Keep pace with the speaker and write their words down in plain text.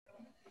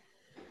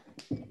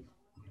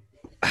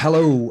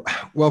Hello,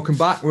 welcome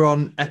back. We're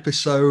on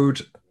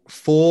episode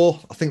 4.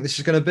 I think this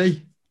is going to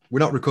be. We're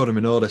not recording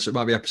in order, so it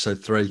might be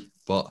episode 3,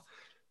 but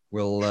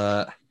we'll.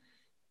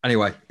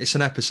 Anyway, it's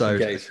an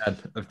episode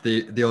of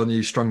the all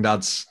new Strong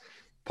Dads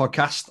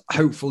podcast.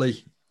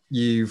 Hopefully,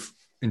 you've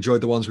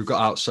enjoyed the ones we've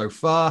got out so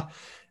far.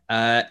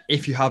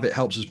 If you have, it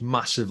helps us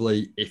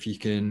massively if you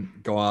can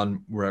go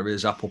on wherever it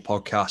is, Apple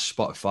Podcasts,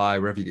 Spotify,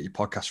 wherever you get your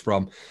podcasts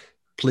from.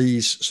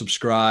 Please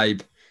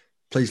subscribe.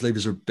 Please leave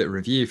us a bit of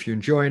review if you're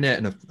enjoying it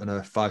and a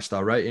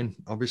 5-star rating,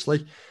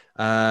 obviously.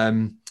 How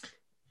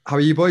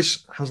are you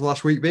boys? How's the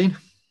last week been?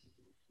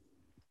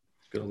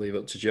 Going to leave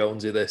up to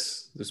Jonesy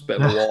this. There's a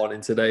bit of a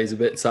warning today. He's a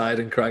bit tired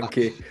and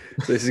cranky.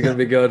 So this is going to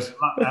be good.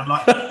 I'm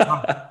like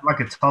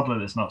a toddler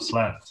that's not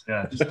slept.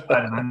 Yeah, just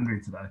tired and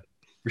angry today.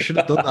 We should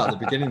have done that at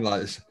the beginning.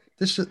 Like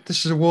this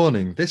is a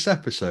warning. This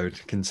episode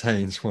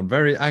contains one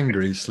very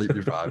angry,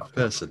 sleep-deprived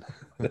person.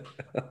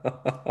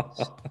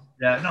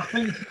 Yeah, no, I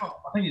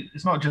think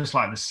it's not just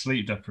like the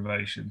sleep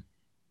deprivation.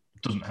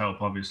 It doesn't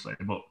help, obviously,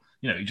 but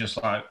you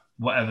just like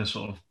whatever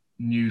sort of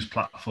news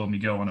platform you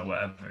go on or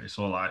whatever, it's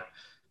all like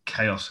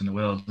chaos in the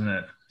world, isn't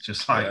it? It's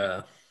just like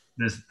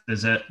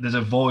there's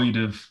a void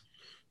of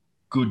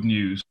good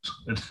news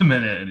at the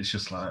minute, and it's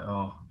just like,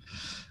 oh,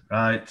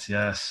 right,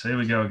 yes, here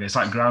we go again. It's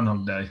like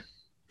Groundhog Day.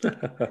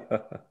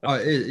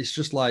 It's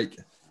just like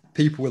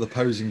people with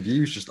opposing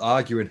views just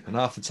arguing, and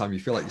half the time you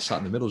feel like you're sat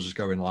in the middle, just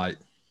going like,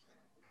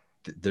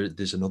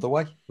 "There's another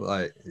way."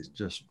 Like it's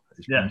For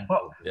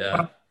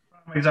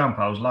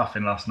example, I was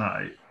laughing last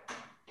night.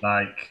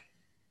 Like,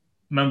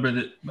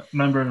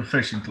 member of a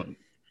fishing club,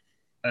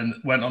 and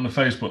went on the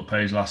Facebook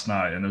page last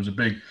night, and there was a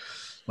big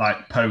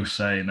like post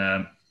saying,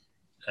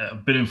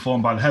 "I've been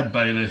informed by the head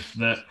bailiff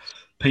that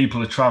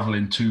people are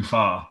travelling too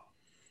far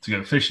to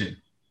go fishing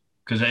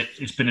because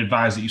it's been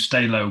advised that you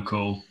stay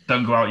local,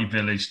 don't go out your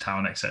village,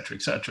 town, etc.,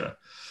 etc."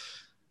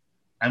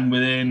 And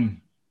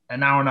within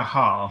an hour and a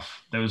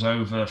half, there was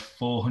over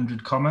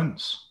 400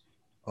 comments.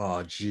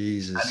 Oh,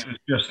 Jesus. And it was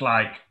just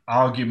like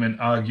argument.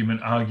 I was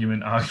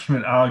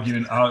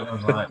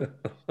like,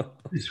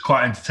 it's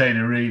quite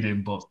entertaining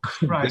reading, but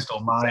Christ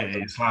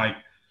almighty, it's like...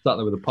 Sat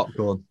there with the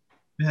popcorn.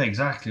 Yeah,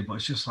 exactly. But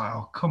it's just like,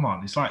 oh, come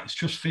on. It's like, it's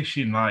just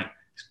fishing. Like,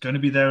 it's going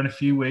to be there in a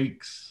few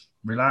weeks.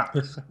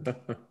 Relax.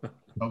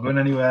 Not going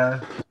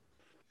anywhere.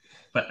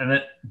 But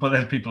then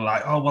people are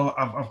like, oh, well,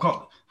 I've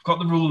got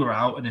the ruler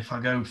out, and if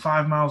I go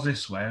 5 miles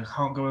this way, I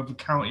can't go over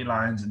county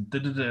lines and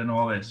and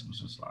all this. It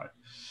was just like,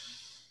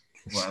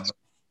 whatever.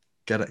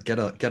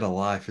 Get a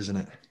life, isn't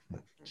it?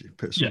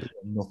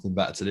 Nothing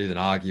better to do than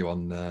argue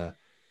on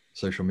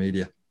social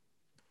media.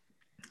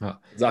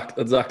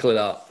 Exactly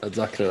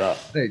that.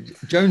 Hey,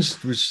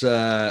 Jones was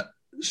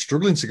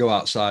struggling to go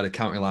outside of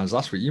county lines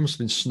last week. You must have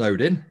been snowed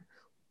in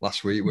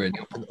last week, weren't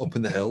you? Up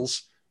in the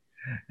hills.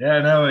 Yeah,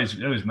 no,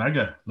 it was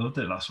mega. Loved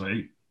it last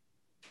week.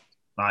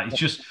 Like, it's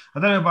just, I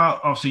don't know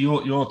about, obviously,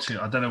 your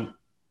two, I don't know,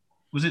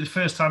 was it the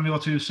first time your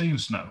two have seen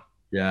snow?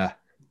 Yeah.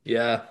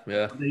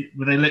 Were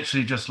they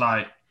literally just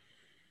like,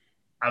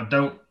 I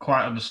don't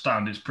quite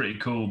understand, it's pretty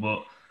cool,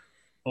 but,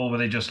 or were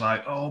they just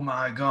like, oh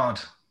my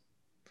God?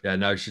 Yeah,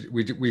 no,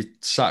 we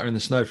sat her in the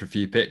snow for a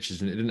few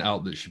pictures, and it didn't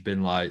help that she'd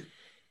been like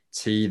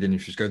teething, and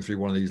she was going through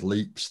one of these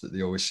leaps that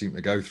they always seem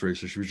to go through,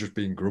 so she was just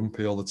being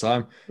grumpy all the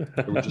time. We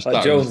just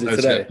like Jonesy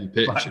today.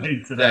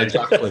 Yeah,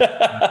 exactly.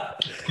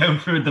 Going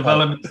through a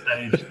development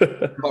stage.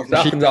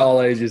 Happens at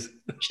all ages.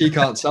 She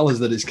can't tell us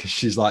that it's because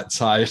she's like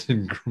tired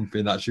and grumpy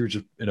and that she was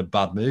just in a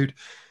bad mood.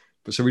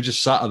 But so we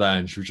just sat her there,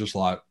 and she was just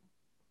like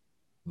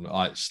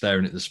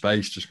staring at the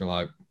space, just going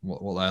like,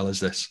 what the hell is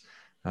this?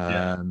 She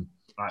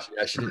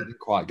didn't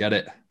quite get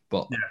it.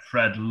 But yeah,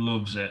 Fred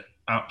loves it.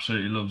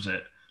 Absolutely loves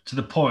it. To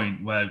the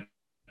point where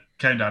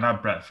came down,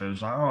 had breakfast,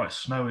 was like, oh, it's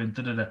snowing,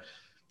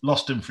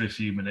 Lost him for a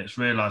few minutes,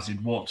 realised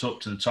he'd walked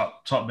up to the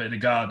top bit of the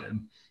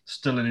garden,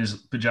 still in his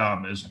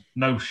pyjamas,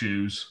 no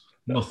shoes,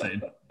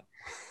 nothing.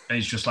 And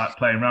he's just like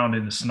playing around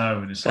in the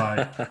snow, and it's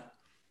like,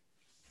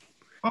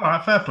 all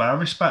right, fair play, I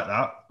respect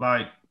that.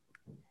 Like,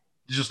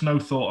 there's just no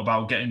thought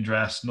about getting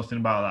dressed, nothing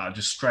about that,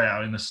 just straight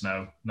out in the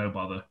snow, no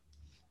bother.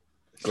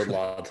 Good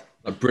lad.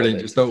 Brilliant.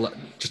 Just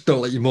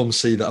don't let your mum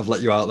see that I've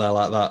let you out there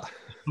like that.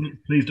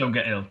 Please don't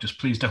get ill. Just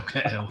please don't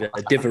get ill. Yeah,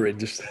 differing.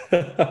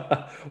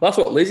 That's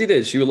what Lizzie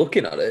did. She was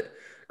looking at it,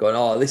 going,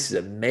 "Oh, this is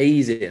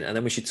amazing." And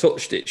then when she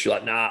touched it, she was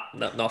like, "Nah,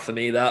 not for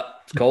me. That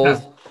it's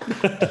cold."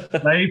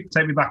 Dave,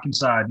 take me back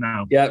inside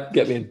now. Yeah,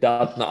 get me in,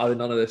 Dad. Not having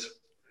none of this.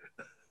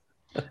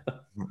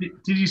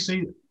 Did you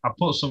see? I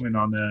put something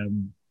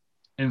on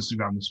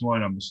Instagram this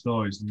morning on the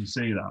stories. Did you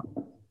see that?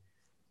 I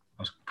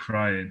was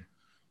crying.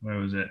 Where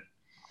was it?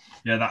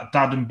 Yeah, that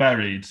Dad and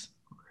Buried.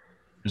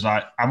 It was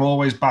like, I'm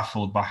always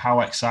baffled by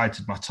how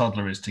excited my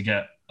toddler is to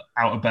get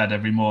out of bed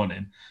every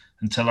morning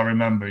until I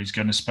remember he's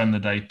going to spend the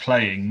day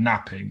playing,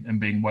 napping, and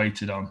being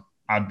waited on.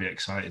 I'd be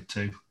excited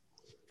too.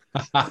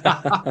 And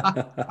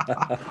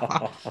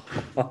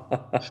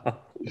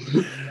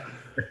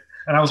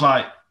I was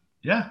like,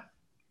 yeah,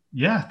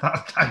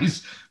 that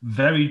is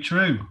very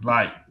true.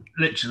 Like,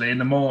 literally in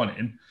the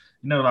morning,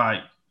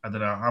 like I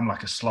don't know, I'm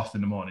like a sloth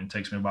in the morning. It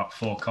takes me about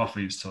 4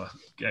 coffees to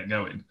get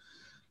going.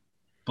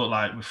 But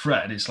like with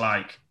Fred, it's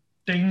like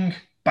ding,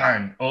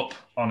 bang, up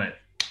on it,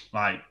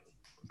 like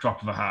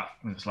drop of a hat.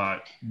 And it's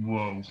like,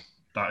 whoa,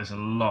 that is a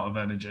lot of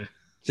energy.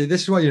 See,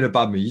 this is why you're in a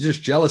bad mood. You're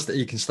just jealous that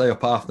he can stay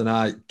up half the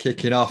night,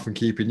 kicking off and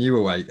keeping you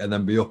awake, and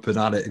then be up and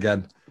at it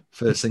again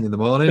first thing in the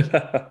morning.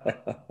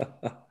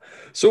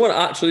 Someone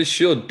actually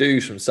should do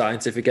some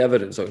scientific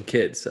evidence on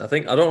kids. I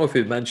don't know if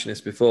we've mentioned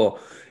this before.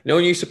 You know,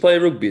 when you used to play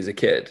rugby as a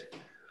kid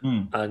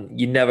and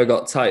you never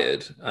got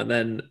tired, and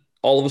then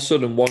all of a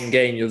sudden one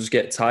game you'll just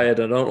get tired.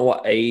 I don't know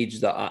what age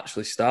that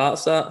actually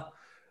starts at.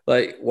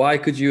 Like, why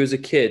could you as a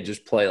kid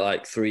just play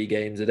like 3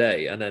 games a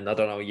day and then, I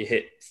don't know, you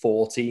hit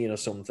 14 or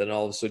something, and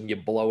all of a sudden you're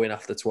blowing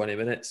after 20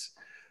 minutes?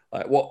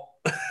 Like, what,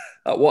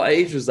 at what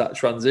age was that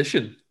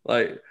transition?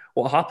 Like,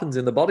 what happens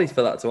in the body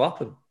for that to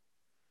happen?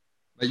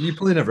 You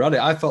probably never had it.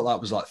 I felt that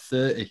was like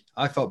 30.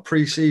 I felt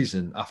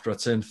pre-season after I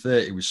turned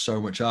 30 was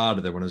so much harder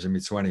than when I was in my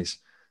 20s.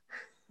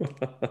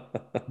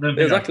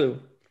 Exactly.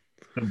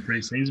 Done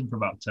pre-season for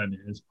about 10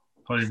 years.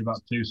 Played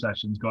about 2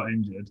 sessions, got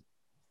injured,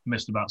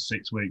 missed about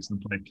 6 weeks,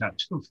 and played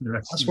catch up for the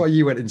rest. That's why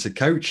you went into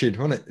coaching,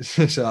 wasn't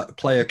it? So like,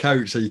 play a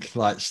coach so you can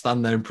like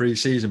stand there in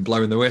pre-season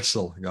blowing the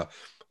whistle and go,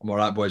 I'm all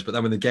right, boys. But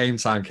then when the game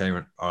time came, I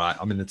went, all right,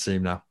 I'm in the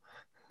team now.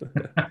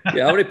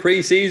 Yeah, how many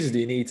pre-seasons do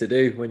you need to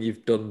do when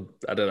you've done,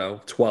 I don't know,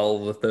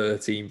 12 or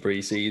 13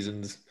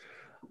 pre-seasons?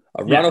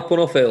 I've ran up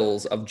enough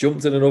hills, I've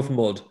jumped in enough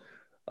mud,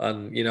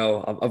 and, you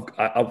know,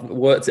 I've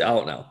worked it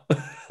out now.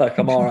 Like,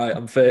 I'm all right,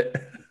 I'm fit.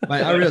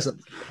 Mate, I realised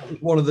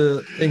that one of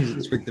the things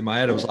that's wicked in my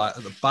head, I was like,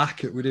 at the back,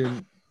 we're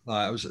doing,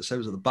 like, I was at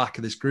the back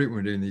of this group, and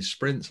we were doing these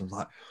sprints. I was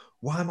like,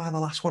 why am I the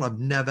last one? I've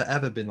never,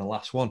 ever been the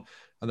last one.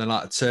 And then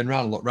like, I turned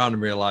around and looked around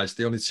and realised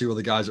the only 2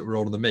 other guys that were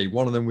older than me,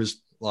 one of them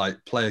was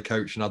like player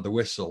coach and had the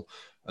whistle,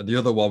 and the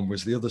other one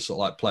was the other sort of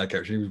like player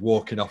coach, and he was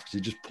walking off because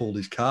he just pulled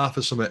his calf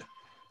or something.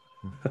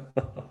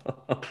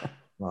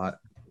 Like,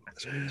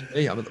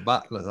 me, I'm at the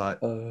back. Like,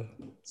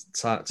 it's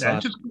time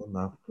it just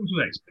comes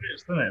with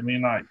experience, doesn't it? I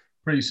mean, like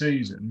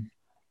pre-season,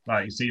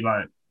 like you see,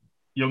 like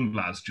young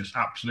lads just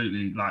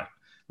absolutely like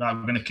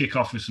we're going to kick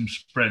off with some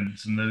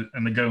sprints, and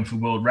they're going for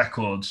world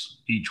records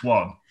each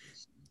one,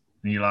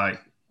 and you're like,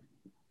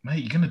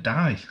 mate, you're going to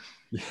die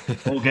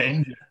or get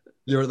injured.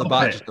 You're at the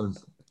back, just going,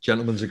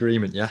 gentleman's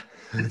agreement, yeah.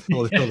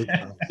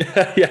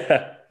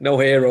 Yeah, no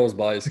heroes,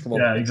 boys. Come on.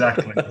 Yeah,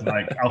 exactly.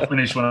 Like, I'll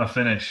finish when I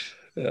finish.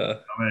 Yeah,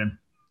 I mean,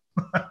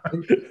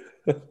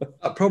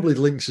 that probably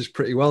links us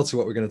pretty well to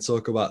what we're going to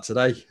talk about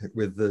today,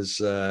 with us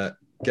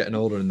getting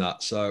older and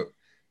that. So,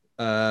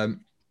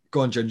 go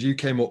on, James. You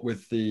came up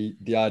with the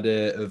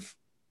idea of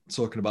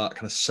talking about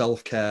kind of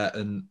self-care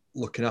and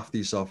looking after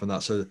yourself and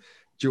that. So, do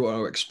you want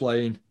to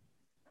explain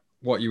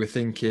what you were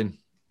thinking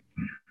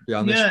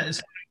behind this? Yeah,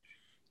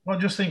 well, I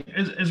just think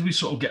as we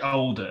sort of get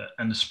older,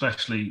 and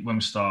especially when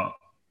we start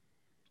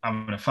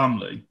having a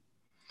family,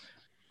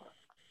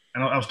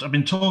 and I've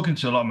been talking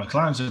to a lot of my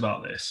clients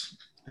about this.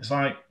 It's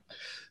like,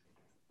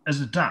 as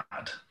a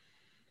dad,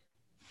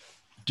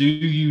 do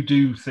you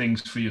do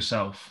things for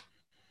yourself?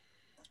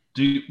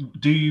 Do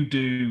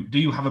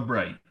you have a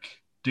break?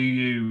 Do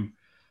you?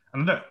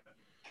 And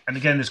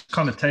again, there's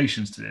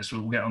connotations to this.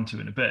 We'll get onto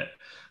in a bit.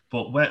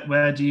 But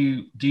where do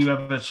you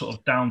ever sort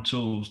of down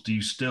tools? Do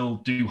you still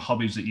do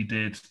hobbies that you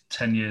did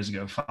 10 years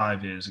ago,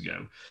 5 years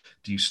ago?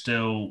 Do you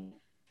still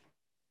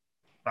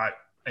like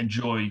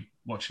enjoy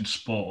watching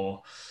sport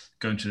or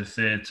going to the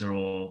theatre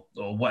or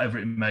whatever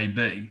it may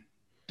be?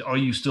 Are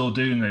you still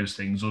doing those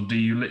things, or do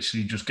you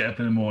literally just get up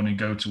in the morning,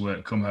 go to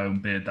work, come home,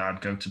 be a dad,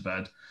 go to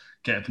bed,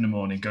 get up in the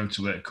morning, go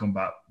to work, come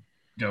back,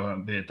 go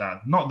home, be a dad?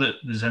 Not that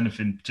there's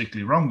anything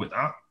particularly wrong with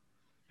that,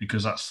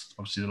 because that's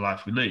obviously the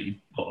life we lead,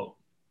 but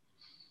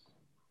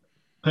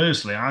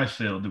personally, I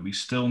feel that we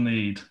still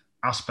need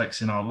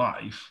aspects in our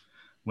life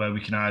where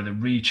we can either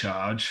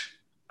recharge,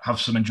 have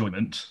some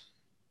enjoyment,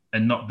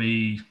 and not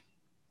be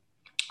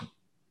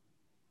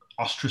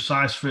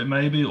ostracized for it,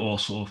 maybe, or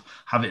sort of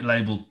have it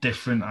labeled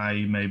different,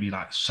 i.e. maybe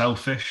like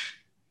selfish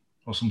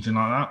or something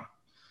like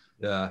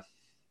that.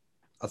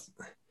 Yeah.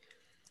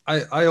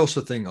 I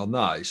also think on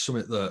that, it's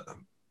something that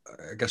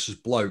I guess as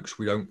blokes,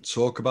 we don't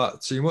talk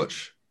about too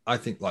much. I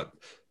think, like,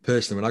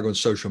 personally, when I go on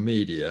social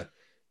media,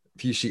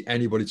 if you see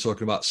anybody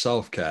talking about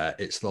self-care,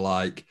 it's the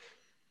like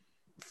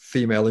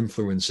female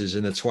influencers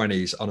in their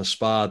 20s on a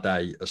spa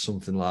day or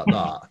something like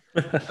that.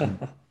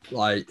 And,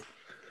 like,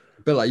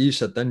 a bit like you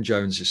said then,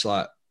 Jones, it's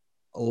like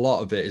a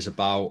lot of it is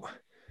about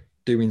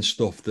doing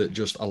stuff that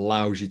just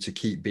allows you to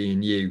keep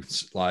being you,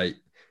 like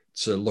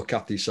to look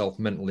after yourself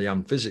mentally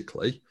and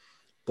physically.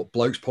 But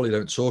blokes probably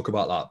don't talk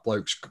about that.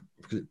 Blokes,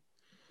 you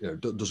know,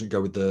 doesn't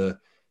go with the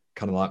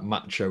kind of like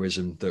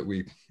machoism that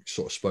we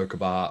sort of spoke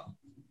about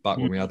back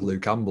when we had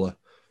Luke Ambler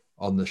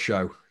on the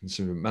show, and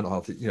some mental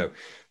health, you know,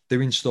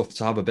 doing stuff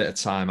to have a bit of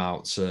time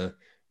out to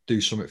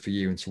do something for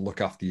you and to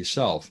look after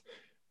yourself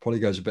probably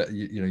goes a bit,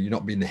 you know, you're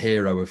not being the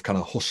hero of kind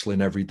of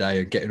hustling every day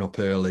and getting up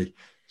early,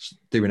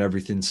 doing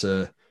everything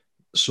to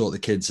sort the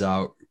kids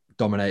out,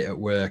 dominate at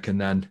work, and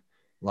then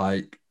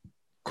like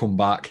come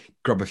back,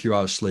 grab a few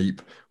hours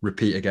sleep,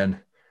 repeat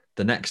again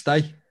the next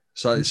day.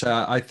 So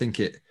I think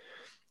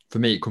for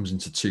me, it comes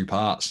into two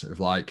parts of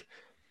like,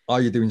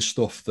 are you doing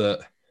stuff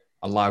that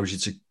allows you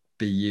to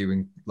be you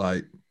and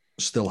like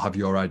still have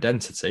your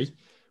identity?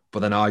 But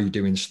then are you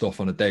doing stuff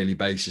on a daily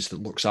basis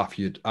that looks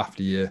after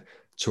you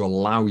to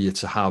allow you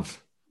to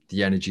have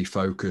the energy,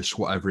 focus,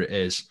 whatever it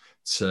is,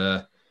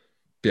 to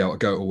be able to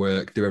go to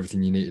work, do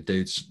everything you need to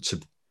do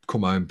to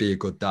come home, be a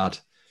good dad,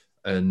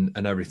 and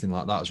everything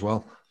like that as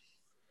well.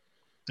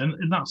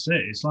 And that's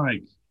it. It's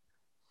like,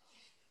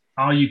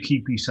 are you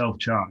keeping yourself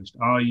charged?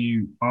 Are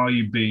you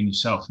being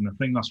yourself? And I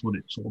think that's what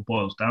it sort of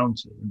boils down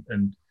to.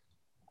 And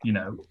you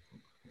know,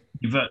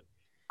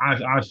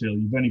 I feel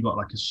you've only got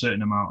like a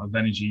certain amount of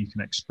energy you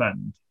can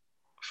expend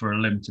for a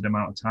limited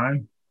amount of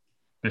time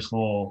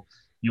before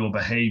your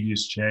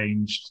behaviors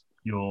changed,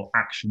 your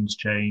actions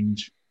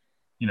change.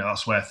 You know,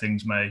 that's where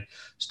things may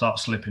start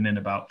slipping in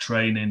about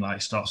training,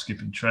 like start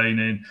skipping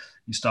training,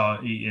 you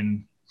start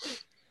eating,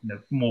 you know,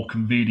 more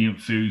convenient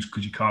foods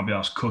because you can't be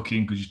asked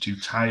cooking because you're too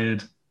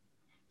tired.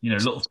 You know,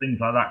 little things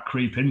like that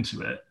creep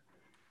into it.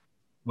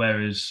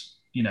 Whereas,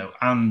 you know,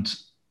 and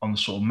on the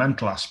sort of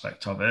mental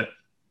aspect of it,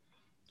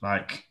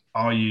 like,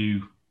 do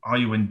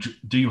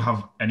you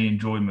have any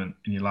enjoyment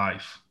in your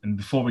life? And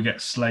before we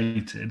get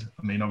slated,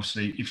 I mean,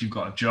 obviously, if you've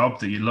got a job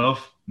that you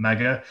love,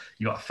 mega.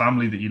 You got a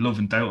family that you love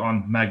and dote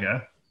on,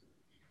 mega.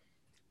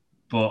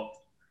 But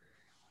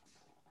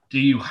do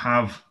you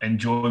have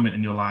enjoyment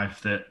in your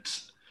life that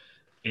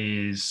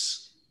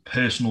is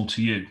personal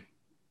to you?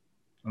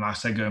 And I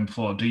said going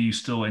before, do you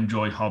still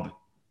enjoy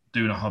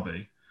doing a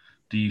hobby?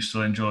 Do you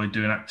still enjoy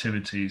doing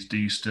activities? Do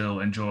you still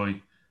enjoy,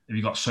 have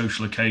you got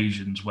social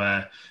occasions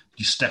where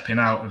you're stepping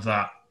out of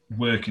that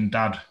working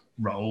dad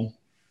role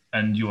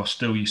and you are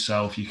still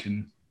yourself, you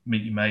can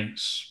meet your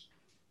mates,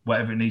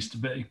 whatever it needs to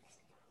be?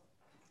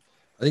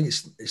 I think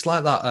it's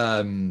like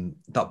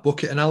that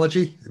bucket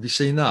analogy. Have you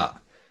seen that?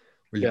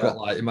 Where you've got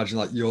like, imagine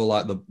like you're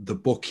like the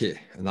bucket,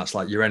 and that's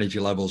like your energy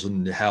levels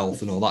and your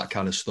health and all that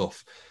kind of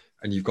stuff.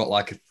 And you've got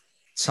like a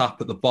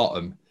tap at the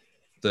bottom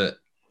that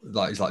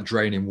like is like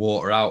draining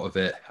water out of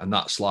it, and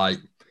that's like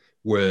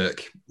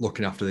work,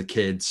 looking after the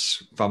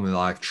kids, family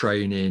life,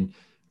 training,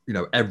 you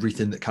know,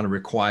 everything that kind of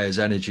requires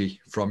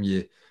energy from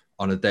you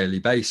on a daily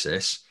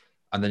basis.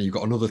 And then you've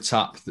got another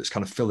tap that's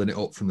kind of filling it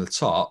up from the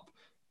top,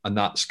 and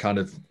that's kind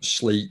of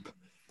sleep,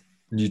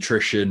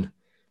 nutrition,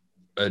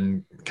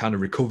 and kind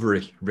of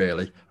recovery,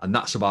 really. And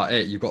that's about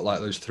it. You've got like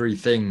those three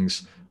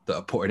things that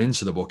are putting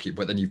into the bucket,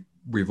 but then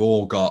we've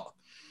all got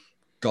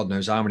God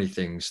knows how many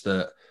things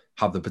that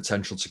have the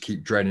potential to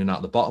keep draining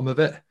out the bottom of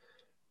it.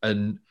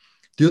 And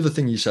the other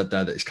thing you said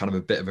there that is kind of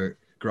a bit of a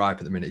gripe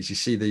at the minute is you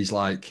see these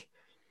like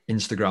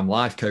Instagram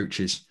life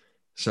coaches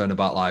saying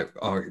about like,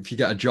 oh, if you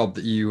get a job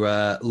that you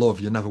love,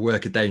 you'll never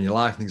work a day in your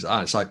life, things like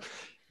that. It's like,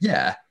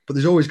 yeah, but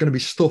there's always going to be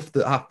stuff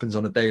that happens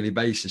on a daily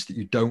basis that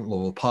you don't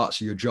love, or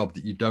parts of your job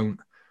that you don't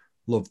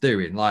love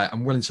doing. Like,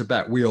 I'm willing to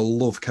bet we all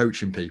love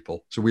coaching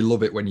people. So we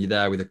love it when you're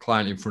there with a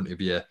client in front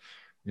of you,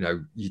 you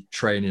know, you're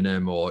training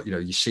them, or, you know,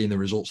 you're seeing the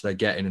results they're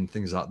getting and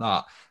things like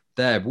that.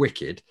 They're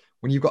wicked.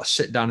 When you've got to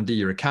sit down and do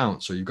your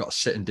accounts, or you've got to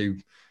sit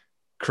and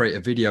create a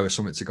video or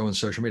something to go on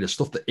social media,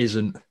 stuff that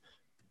isn't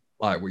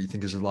like what you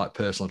think is like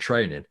personal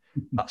training,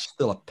 that's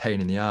still a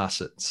pain in the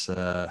ass at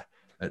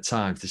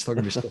times. There's still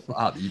going to be stuff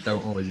like that you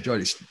don't always enjoy.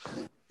 It's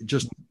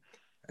just,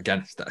 again,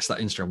 it's that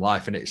Instagram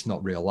life, and it's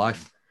not real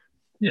life.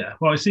 Yeah,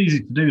 well, it's easy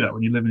to do that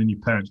when you're living in your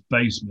parents'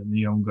 basement and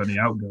you haven't got any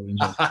outgoings.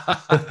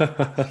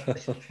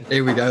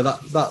 Here we go.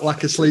 That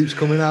lack of sleep's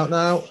coming out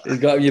now. He's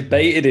got you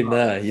baited in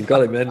there. You've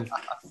got him in.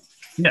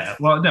 Yeah,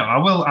 well, no, I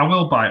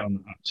will bite on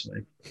that,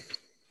 actually.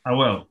 I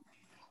will.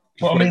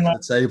 Well, I mean,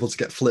 like, the table to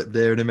get flipped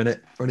there in a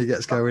minute when he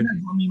gets going.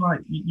 I mean, like,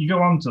 you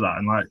go on to that,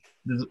 and like,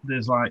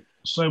 there's like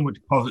so much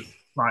positive,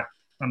 like,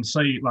 and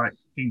say like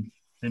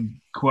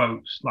in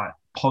quotes, like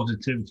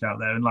positivity out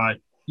there, and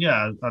like,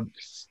 yeah,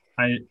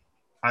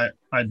 I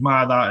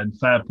admire that and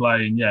fair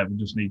play, and yeah,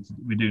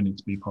 we do need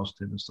to be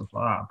positive and stuff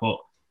like that. But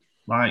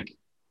like,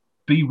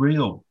 be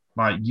real.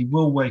 Like, you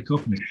will wake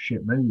up in a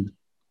shit mood.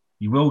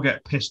 You will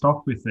get pissed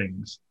off with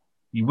things.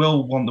 You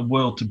will want the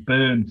world to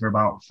burn for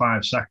about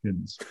 5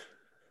 seconds,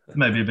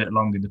 maybe a bit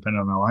longer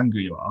depending on how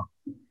angry you are.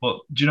 But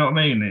do you know what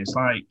I mean? It's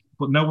like,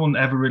 but no one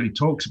ever really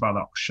talks about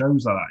that or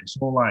shows that. It's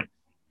all like,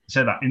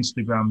 say, that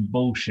Instagram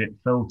bullshit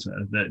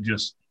filter that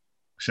just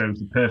shows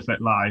the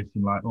perfect life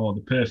and like, oh,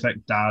 the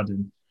perfect dad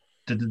and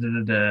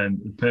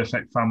the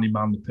perfect family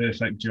man, the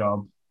perfect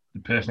job,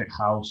 the perfect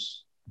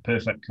house, the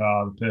perfect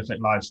car, the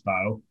perfect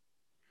lifestyle.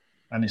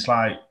 And it's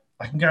like,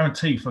 I can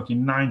guarantee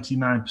fucking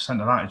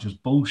 99% of that is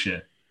just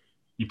bullshit.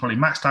 You probably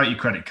maxed out your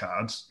credit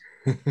cards,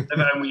 live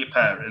at home with your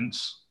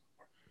parents,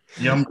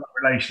 you haven't got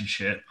a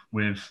relationship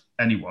with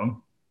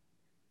anyone.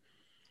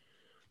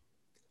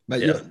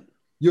 Mate, yeah.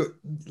 You're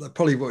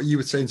probably what you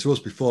were saying to us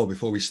before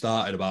we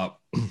started about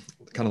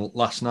kind of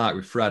last night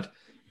with Fred,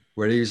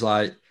 where he was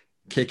like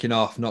kicking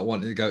off, not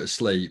wanting to go to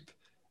sleep,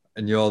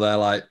 and you're there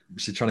like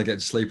trying to get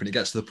to sleep, and it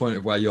gets to the point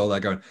of where you're there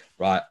going,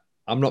 right,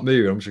 I'm not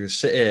moving. I'm just going to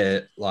sit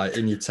here, like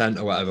in your tent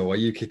or whatever, while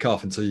you kick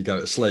off until you go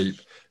to sleep.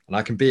 And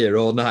I can be here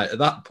all night. At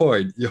that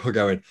point, you're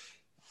going,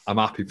 I'm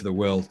happy for the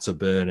world to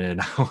burn in,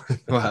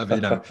 whatever,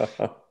 you know.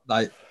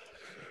 Like,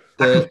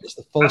 it's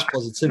the false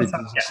positivity.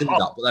 You see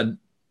that, but then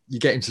you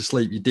get into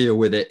sleep, you deal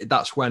with it.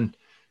 That's when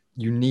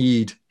you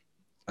need,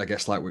 I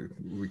guess, like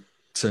we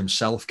term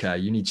self-care,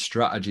 you need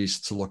strategies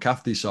to look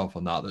after yourself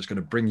on that. That's going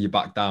to bring you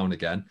back down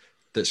again.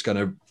 That's going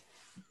to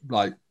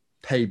like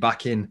pay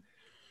back in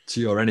to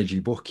your energy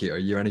bucket or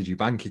your energy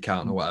bank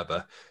account or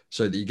whatever,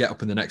 so that you get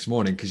up in the next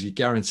morning, because you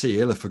guarantee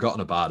he'll have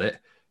forgotten about it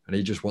and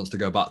he just wants to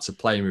go back to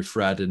playing with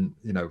Fred and,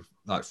 you know,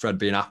 like Fred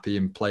being happy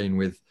and playing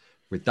with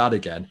dad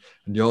again.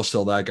 And you're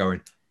still there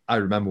going, I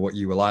remember what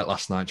you were like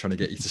last night trying to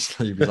get you to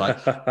sleep. He's like,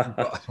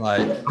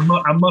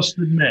 I must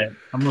admit,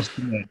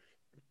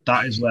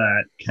 that is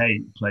where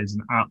Kate plays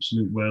an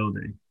absolute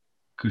worldie,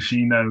 because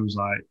she knows,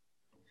 like,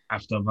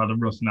 after I've had a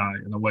rough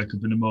night and I wake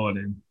up in the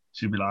morning,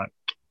 she'll be like,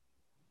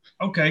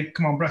 okay,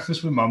 come on,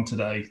 breakfast with mum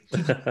today.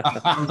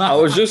 I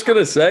was just going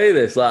to say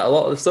this, like a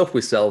lot of the stuff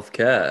with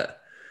self-care,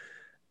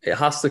 it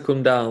has to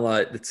come down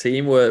like the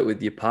teamwork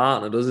with your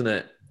partner, doesn't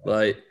it?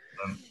 Like,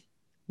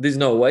 there's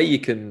no way you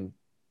can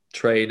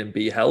train and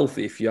be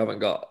healthy if you haven't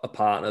got a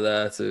partner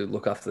there to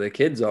look after the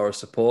kids or a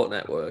support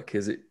network,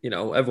 because it, you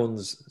know,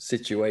 everyone's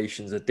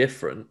situations are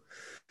different.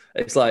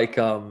 It's like,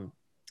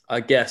 I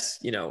guess,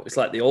 you know, it's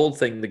like the old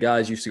thing, the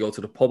guys used to go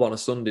to the pub on a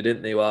Sunday,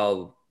 didn't they?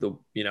 While the,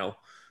 you know,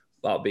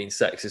 without being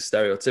sexist,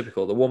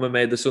 stereotypical, the woman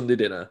made the Sunday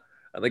dinner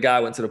and the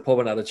guy went to the pub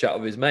and had a chat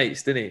with his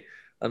mates, didn't he?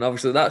 And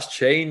obviously that's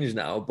changed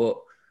now, but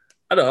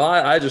I don't know.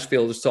 I just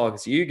feel just talking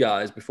to you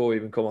guys before we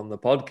even come on the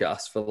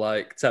podcast for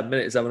like 10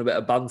 minutes, having a bit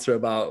of banter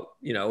about,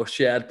 you know, a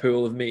shared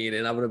pool of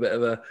meaning, having a bit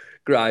of a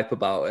gripe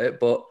about it.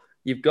 But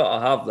you've got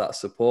to have that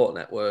support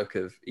network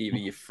of either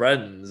your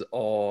friends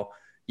or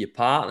your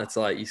partner to,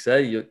 like you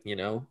say, you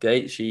know,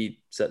 Kate, she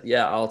said,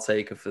 yeah, I'll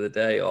take her for the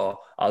day, or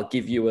I'll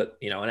give you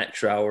an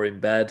extra hour in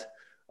bed,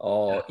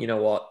 or, you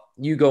know what,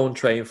 you go and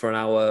train for an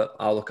hour,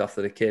 I'll look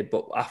after the kid.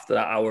 But after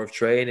that hour of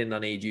training, I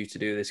need you to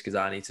do this because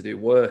I need to do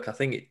work. I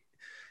think it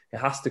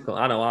has to come.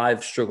 I know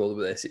I've struggled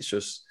with this. It's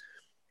just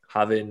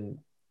having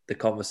the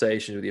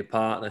conversation with your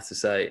partner to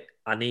say,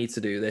 I need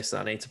to do this.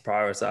 I need to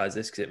prioritize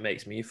this because it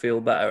makes me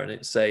feel better. And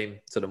it's same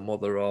to the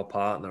mother or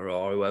partner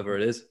or whoever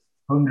it is.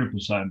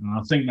 100%. And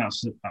I think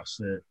that's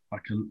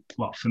like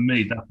well, for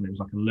me, definitely it was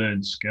like a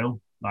learned skill.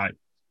 Like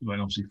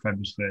when obviously Fred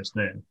was first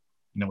there,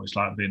 you know, it's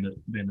like being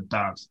a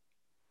dad,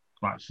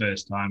 like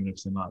first time and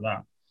everything like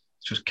that.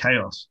 It's just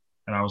chaos.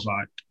 And I was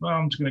like, well,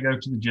 I'm just going to go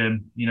to the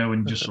gym, you know,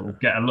 and just sort of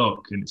get a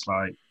look. And it's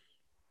like,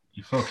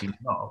 you're fucking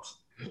not.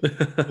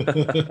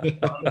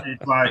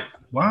 It's like,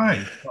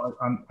 why?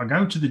 I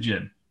go to the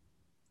gym.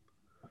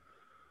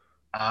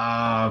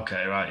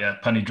 Okay, right, yeah.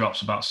 Penny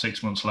drops about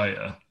 6 months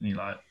later. And you're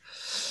like,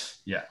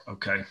 yeah,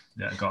 okay,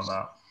 yeah, got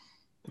that.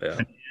 Yeah.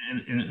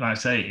 And like I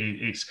say,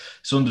 it's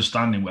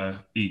understanding where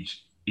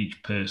each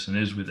person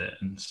is with it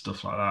and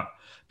stuff like that,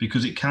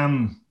 because it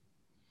can.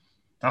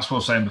 That's what I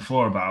was saying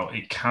before about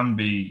it can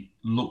be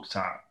looked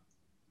at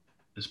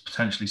as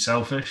potentially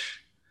selfish.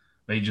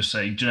 They just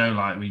say, do you know,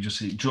 like we just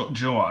say, do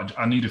you know what?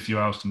 I need a few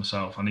hours to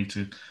myself. I need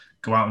to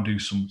go out and do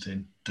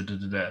something.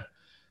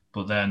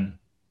 But then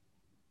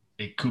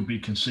it could be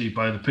conceived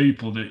by the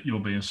people that you're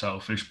being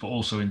selfish, but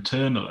also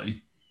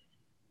internally,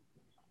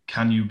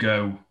 can you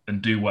go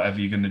and do whatever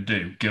you're going to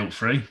do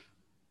guilt-free?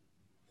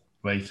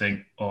 Where you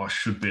think, oh, I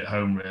should be at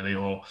home really,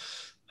 or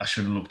I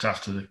should have looked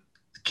after the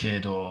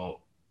kid, or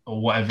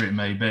whatever it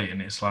may be.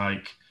 And it's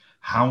like,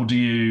 how do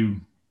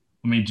you,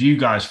 I mean, do you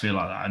guys feel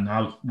like that? And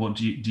how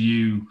do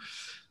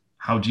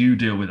you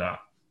deal with that?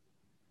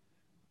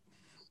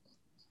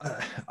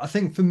 I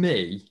think for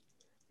me,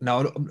 now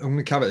I'm going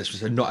to caveat this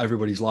with saying not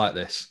everybody's like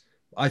this.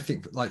 I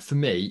think, like, for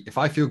me, if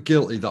I feel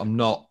guilty that I'm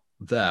not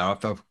there,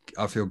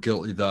 I feel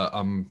guilty that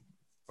I'm,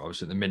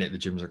 obviously at the minute the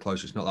gyms are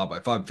closed, it's not that, but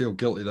if I feel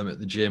guilty that I'm at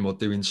the gym or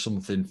doing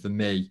something for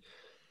me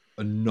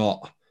and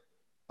not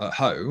at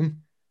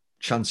home,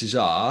 chances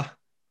are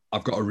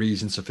I've got a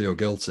reason to feel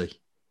guilty.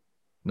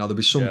 Now, there'll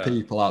be some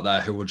people out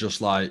there who will just,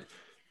 like,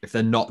 if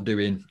they're not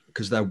doing,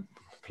 because they're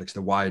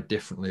wired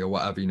differently or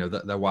whatever, you know,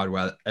 they're wired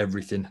where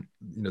everything,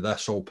 you know, their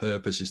sole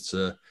purpose is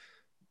to,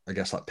 I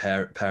guess, like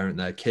parent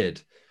their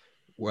kid.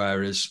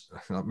 Whereas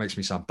that makes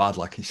me sound bad,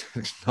 like it's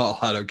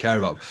not I don't care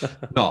about.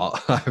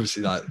 Not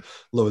obviously, like,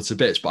 love it to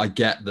bits, but I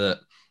get that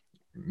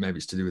maybe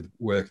it's to do with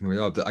working with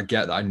others. I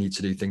get that I need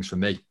to do things for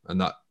me,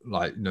 and that,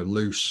 like, you know,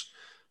 loose.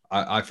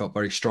 I felt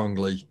very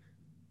strongly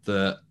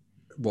that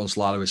once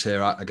Lila was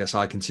here, I guess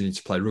I continued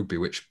to play rugby,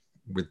 which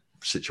with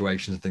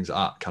situations and things like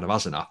that kind of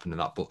hasn't happened in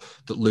that, but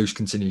that Luce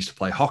continues to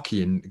play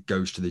hockey and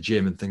goes to the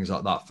gym and things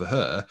like that for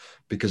her,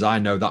 because I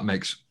know that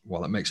makes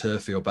her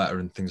feel better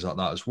and things like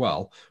that as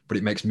well. But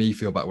it makes me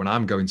feel better when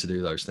I'm going to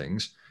do those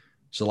things.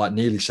 So, like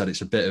Neely said,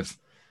 it's a bit of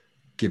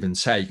give and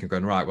take and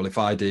going, right, well, if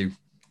I do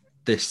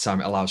this time,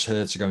 it allows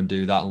her to go and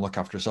do that and look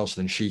after herself, so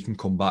then she can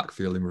come back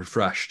feeling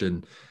refreshed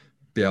and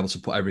be able to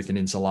put everything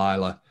into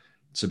Lila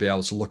to be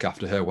able to look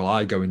after her while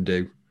I go and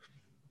do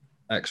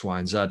X, Y,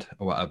 and Z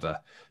or whatever.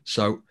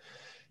 So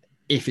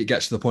if it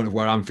gets to the point of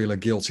where I'm feeling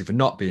guilty for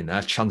not being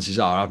there, chances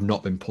are I've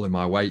not been pulling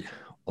my weight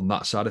on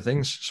that side of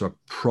things. So I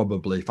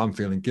probably, if I'm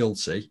feeling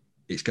guilty,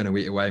 it's going to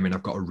eat away. I mean,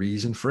 I've got a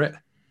reason for it.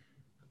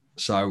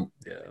 So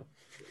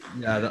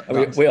yeah,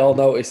 we all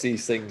notice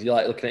these things. You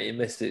like looking at your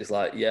missus. It's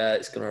like, yeah,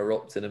 it's going to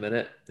erupt in a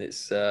minute.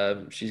 It's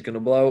she's going to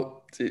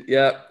blow.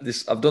 Yeah,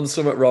 I've done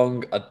something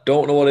wrong. I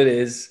don't know what it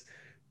is,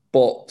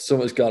 but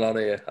something's gone on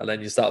here. And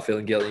then you start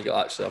feeling guilty. You go,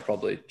 actually, I've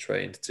probably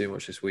trained too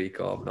much this week,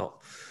 or I've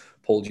not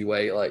pulled your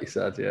weight, like you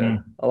said. Yeah,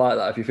 I like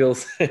that. If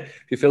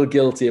you feel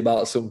guilty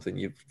about something,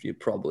 you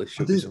probably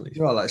should.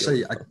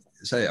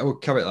 I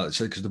would carry it like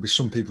say, because there'll be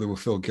some people who will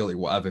feel guilty,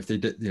 whatever, if they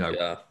did,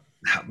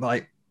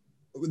 like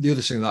the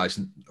other thing that is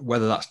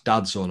whether that's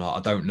dads or not, I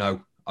don't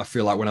know. I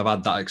feel like when I've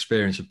had that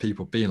experience of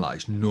people being like,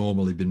 it's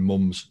normally been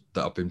mums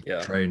that have been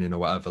training or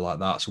whatever like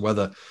that. So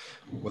whether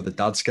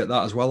dads get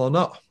that as well or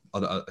not, I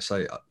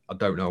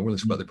don't know. I'm willing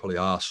to bet there probably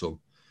are some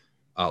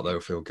out there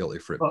who feel guilty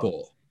for it,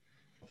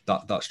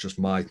 but that's just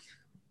my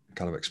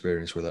kind of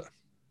experience with it.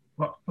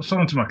 Well, I was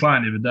talking to my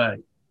client the other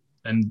day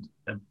and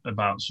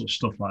about sort of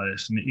stuff like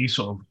this, and he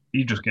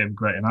just gave a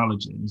great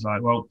analogy. He's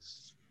like, well,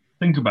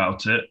 think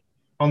about it.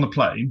 On the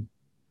plane,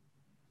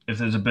 if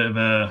there's a bit of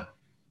a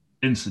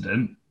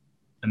incident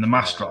and the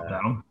mask drop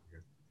down,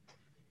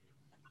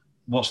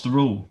 what's the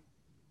rule?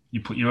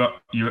 You put your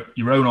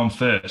own on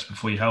first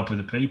before you help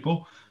other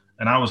people.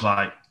 And I was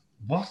like,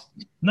 what?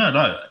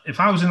 No. If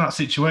I was in that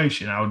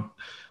situation, I would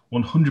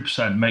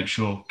 100% make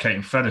sure Kate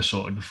and Fred are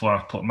sorted before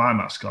I put my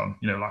mask on,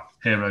 like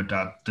hero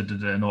dad,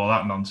 and all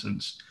that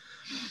nonsense.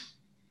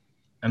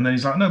 And then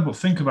he's like, no, but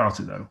think about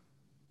it though.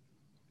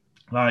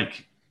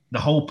 Like, the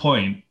whole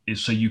point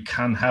is so you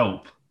can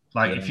help.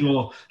 Like, if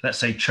you're, let's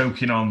say,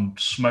 choking on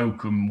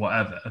smoke and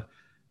whatever,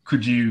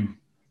 could you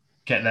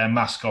get their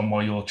mask on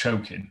while you're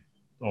choking?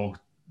 Or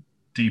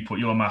do you put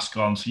your mask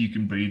on so you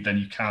can breathe, then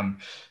you can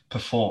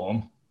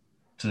perform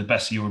to the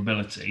best of your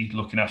ability,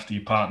 looking after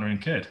your partner and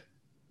kid?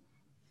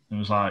 It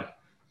was like,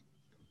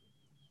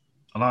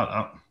 I like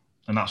that.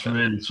 And that's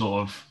really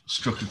sort of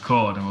struck a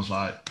chord, and I was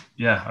like,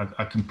 yeah,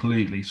 I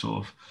completely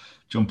sort of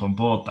jump on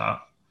board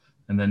that.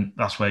 And then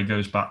that's where it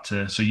goes back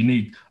to, so you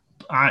need,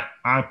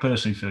 I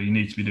personally feel you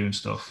need to be doing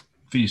stuff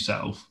for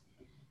yourself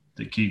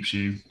that keeps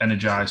you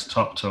energized,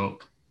 topped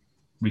up,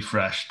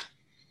 refreshed,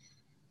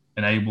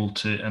 and able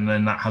to, and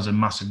then that has a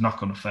massive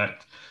knock-on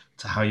effect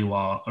to how you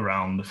are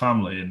around the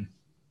family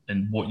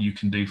and what you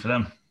can do for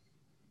them.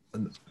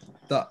 And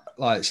that,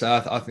 like I say,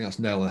 I think that's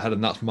nail on the head,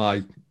 and that's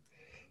my,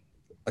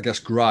 I guess,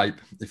 gripe,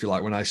 if you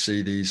like, when I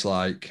see these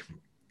like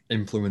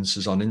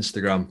influencers on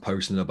Instagram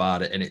posting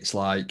about it, and it's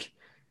like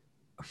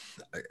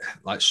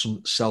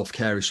some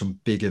self-care is some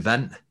big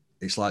event.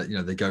 It's like,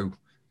 they go,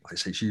 like I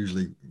say, it's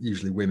usually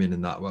women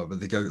in that, but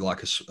they go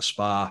like a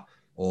spa,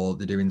 or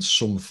they're doing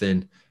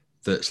something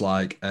that's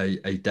like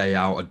a day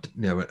out,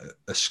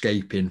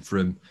 escaping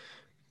from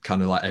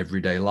kind of like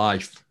everyday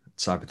life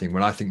type of thing.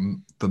 When I think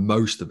for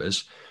most of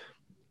us,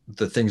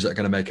 the things that are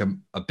going to make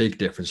a big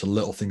difference are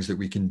little things that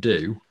we can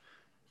do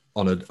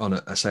on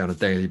a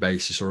daily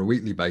basis or a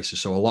weekly basis.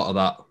 So a lot of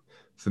that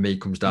for me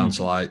comes down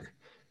to like,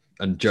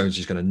 and Jones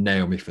is going to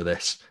nail me for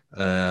this,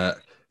 kind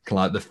of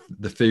like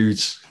the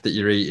foods that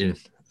you're eating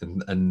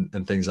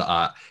and things like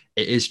that.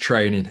 It is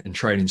training and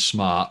training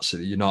smart, so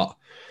that you're not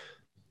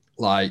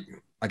like,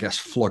 I guess,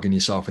 flogging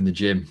yourself in the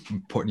gym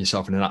and putting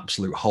yourself in an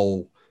absolute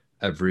hole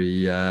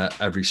every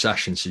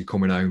session. So you're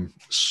coming home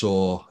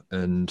sore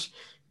and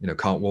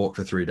can't walk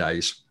for 3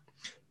 days.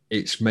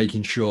 It's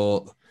making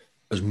sure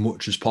as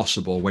much as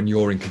possible when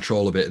you're in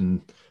control of it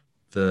and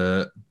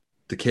the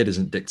kid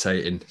isn't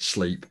dictating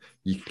sleep,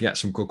 you can get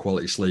some good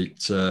quality sleep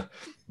to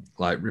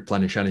like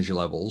replenish energy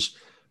levels.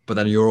 But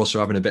then you're also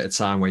having a bit of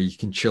time where you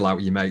can chill out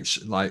with your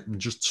mates, like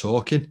just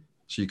talking,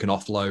 so you can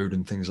offload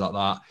and things like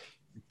that.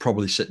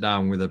 Probably sit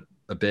down with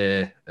a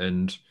beer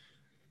and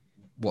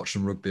watch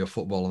some rugby or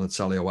football on the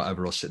telly or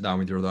whatever, or sit down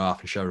with your other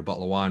half and share a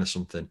bottle of wine or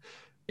something.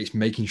 It's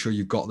making sure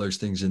you've got those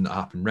things in that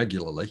happen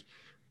regularly,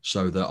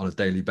 so that on a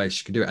daily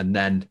basis you can do it. And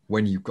then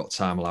when you've got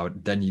time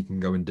allowed, then you can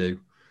go and do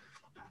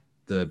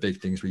the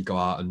big things where you go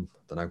out and,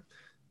 I don't know,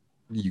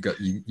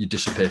 you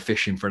disappear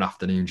fishing for an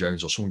afternoon,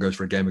 Jones, or someone goes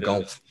for a game of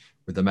golf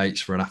with the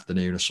mates for an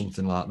afternoon or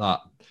something like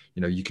that.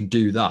 You can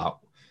do that,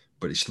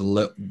 but it's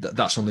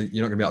that's only,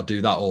 you're not going to be able to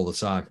do that all the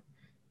time.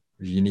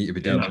 You need to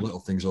be doing the little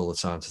things all the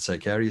time to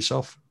take care of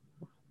yourself.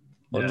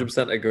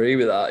 100% agree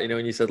with that.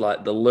 When you said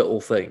like the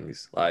little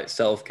things, like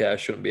self-care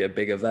shouldn't be a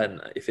big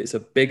event. If it's a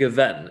big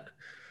event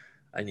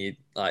and you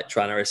like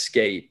trying to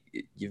escape,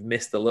 you've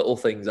missed the little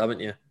things,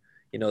 haven't you?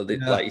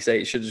 Like you say,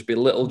 it should just be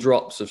little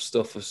drops of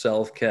stuff of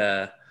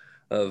self-care,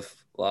 of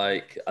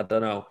like, I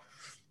don't know.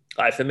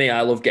 Like for me,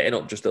 I love getting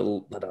up just I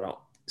don't know.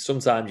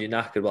 Sometimes you're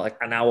knackered, but like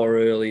an hour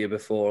earlier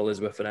before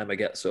Elizabeth and Emma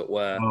gets up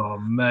where... Oh,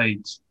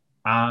 mate,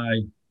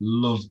 I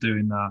love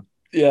doing that.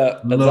 Yeah,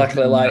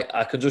 exactly. Like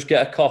I could just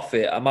get a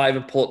coffee. I might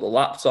even pull up the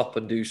laptop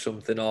and do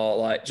something, or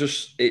like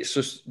it's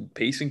just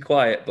peace and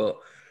quiet. But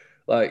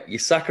Like you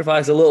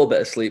sacrifice a little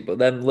bit of sleep, but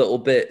then little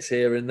bits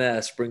here and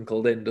there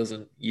sprinkled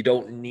in you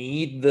don't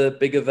need the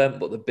big event,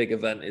 but the big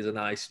event is a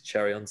nice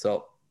cherry on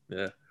top.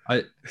 Yeah.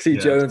 I see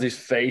Jones's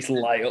face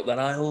light up then.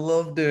 I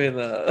love doing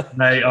that.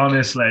 Mate,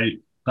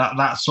 honestly,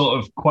 that sort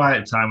of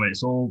quiet time when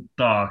it's all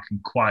dark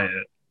and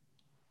quiet,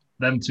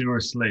 them two are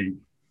asleep,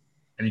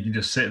 and you can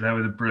just sit there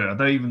with a brew.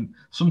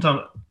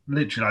 Sometimes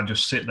literally I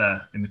just sit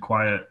there in the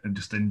quiet and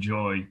just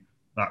enjoy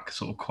that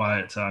sort of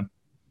quiet time.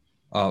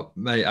 Oh,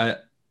 mate,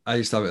 I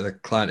used to have it with a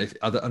client.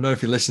 I don't know if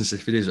he listens to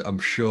this video, I'm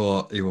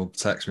sure he will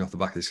text me off the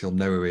back of this. He'll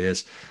know who he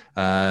is.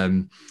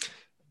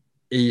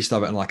 He used to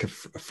have it on like a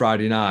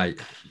Friday night,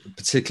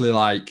 particularly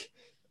like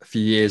a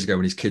few years ago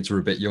when his kids were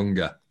a bit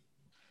younger.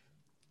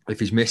 If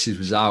his missus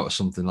was out or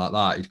something like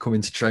that, he'd come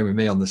in to train with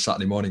me on the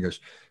Saturday morning. He goes,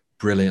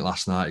 brilliant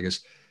last night. He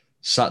goes,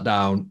 sat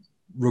down,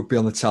 rugby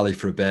on the telly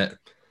for a bit,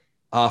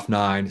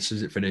 9:30, as soon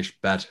as it finished,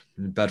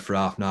 in bed for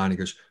 9:30. He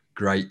goes,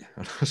 great.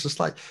 And I was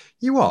just like,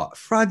 you what?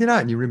 Friday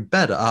night and you were in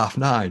bed at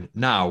 9:30.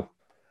 Now,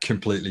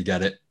 completely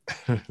get it.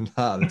 At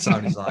the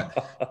time, he's like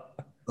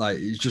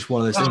it's just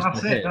one of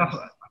those things.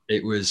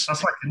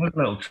 That's like a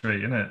little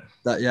treat, isn't it?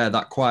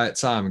 That quiet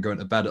time and going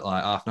to bed at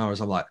like half an hour.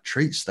 I'm like,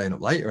 treat staying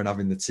up later and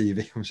having the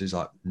TV. And she's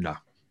like, no.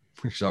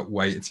 She's like,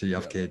 wait until you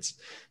have kids.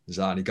 He's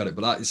like, and he got it.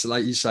 But it's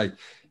like you say,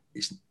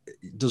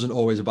 it doesn't not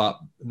always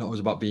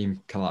about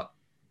being kind of like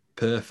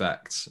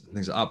perfect and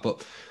things like that.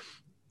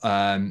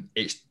 But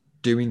it's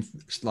doing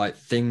like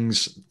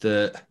things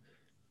that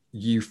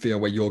you feel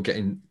where you're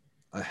getting,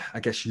 I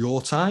guess,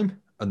 your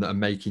time and that are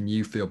making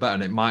you feel better.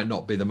 And it might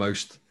not be the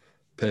most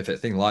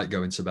perfect thing like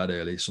going to bed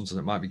early. Sometimes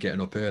it might be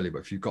getting up early, but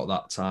if you've got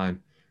that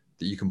time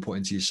that you can put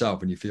into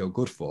yourself and you feel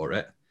good for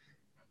it,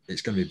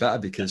 it's going to be better.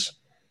 Because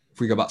if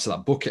we go back to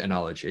that bucket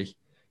analogy,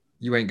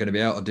 you ain't going to be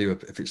able to do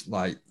it if it's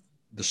like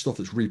the stuff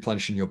that's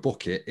replenishing your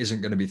bucket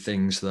isn't going to be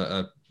things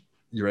that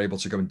you're able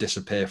to go and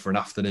disappear for an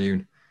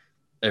afternoon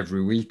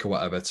every week or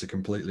whatever to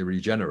completely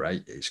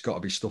regenerate. It's got to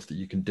be stuff that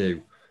you can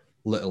do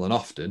little and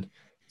often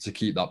to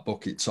keep that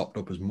bucket topped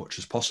up as much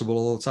as possible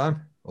all the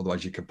time.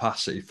 Otherwise, your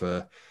capacity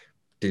for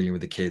dealing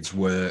with the kids,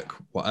 work,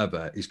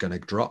 whatever, is going to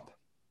drop.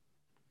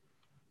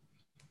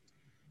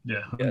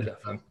 Yeah, 100%. Yeah,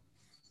 definitely.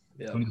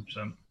 Yeah,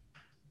 100%.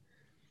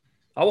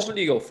 How often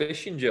do you go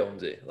fishing,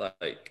 Jonesy?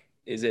 Like,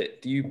 do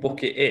you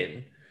book it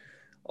in,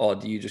 or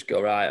do you just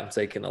go, right, I'm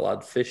taking a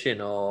lad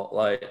fishing, or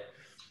like?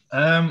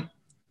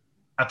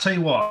 I tell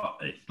you what,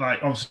 like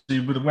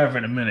obviously with the weather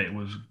in a minute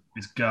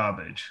it's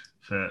garbage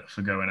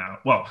for going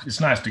out. Well,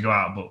 it's nice to go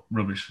out, but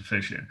rubbish for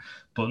fishing.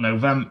 But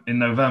in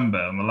November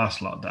on the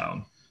last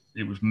lockdown,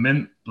 it was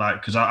mint.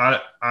 Like because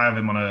I have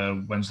him on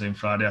a Wednesday and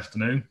Friday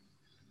afternoon,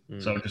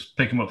 so just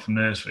pick him up from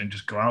nursery and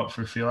just go out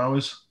for a few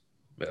hours.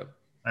 Yeah,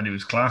 and he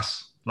was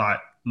class. Like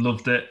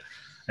loved it,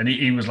 and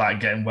he was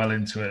like getting well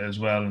into it as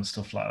well and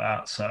stuff like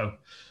that. So.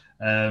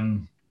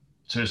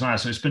 So it's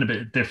nice. So it's been a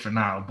bit different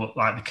now, but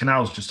like the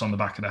canal's just on the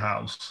back of the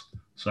house.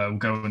 So we'll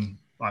go and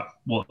like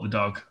walk the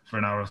dog for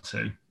an hour or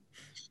two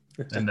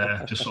and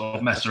just sort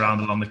of mess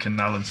around along the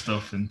canal and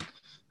stuff and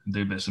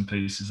do bits and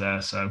pieces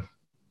there. So,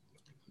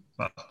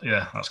 but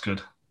yeah, that's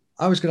good.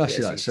 I was going to ask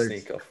you that. So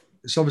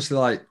it's obviously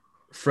like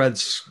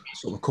Fred's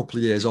sort of a couple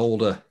of years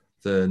older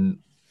than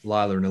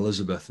Lila and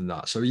Elizabeth and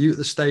that. So are you at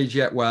the stage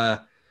yet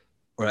where,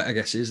 or I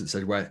guess it is the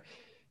stage where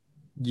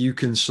you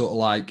can sort of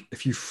like,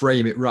 if you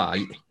frame it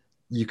right,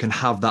 you can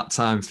have that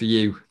time for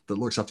you that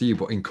looks after you,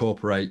 but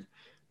incorporate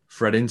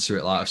Fred into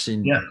it. Like I've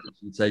seen you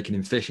taking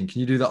him fishing. Can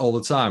you do that all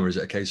the time? Or is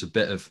it a case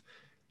of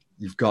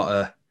you've got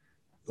to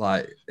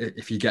like,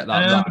 if you get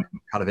that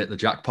kind of hit the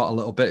jackpot a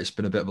little bit, it's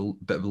been a bit of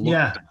a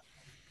look.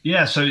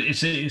 Yeah. So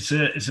it's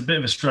a bit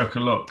of a stroke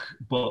of luck,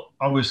 but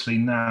obviously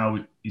now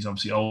he's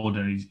obviously older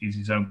and he's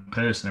his own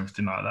person,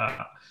 everything like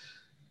that.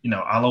 You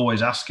know, I'll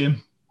always ask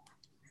him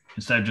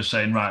instead of just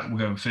saying, right, we're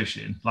going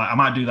fishing. Like I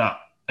might do that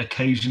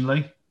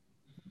occasionally.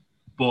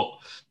 But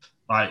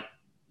like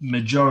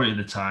majority of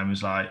the time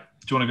is like,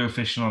 do you want to go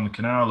fishing on the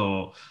canal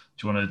or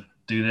do you want to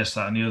do this,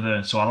 that, and the other?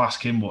 And so I'll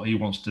ask him what he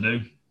wants to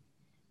do.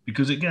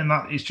 Because again,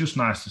 it's just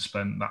nice to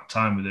spend that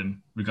time with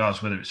him,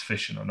 regardless whether it's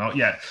fishing or not.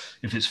 Yeah,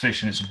 if it's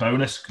fishing, it's a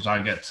bonus because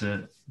I get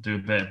to do a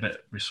bit,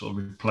 sort of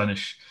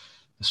replenish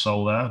the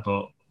soul there.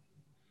 But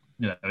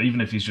you know,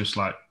 even if he's just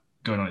like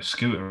going on his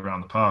scooter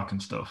around the park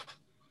and stuff,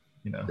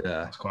 you know,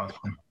 it's quite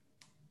fun.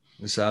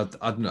 So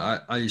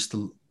I used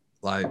to.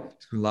 Like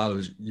when Lila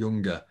was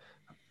younger,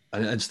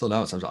 and still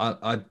now at times,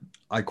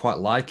 I quite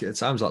like it at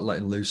times, like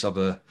letting loose.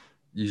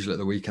 Usually at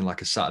the weekend,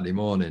 like a Saturday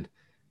morning,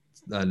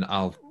 then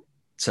I'll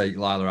take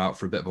Lila out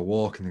for a bit of a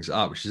walk and things like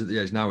that. But she's at the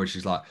age now where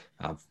she's like,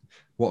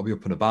 "What are we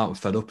up and about? I'm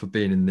fed up of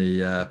being in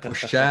the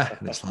push chair."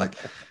 And it's like,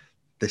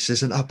 this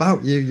isn't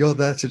about you. You're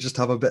there to just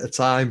have a bit of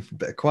time, a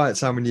bit of quiet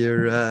time when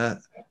you're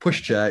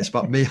push chair. It's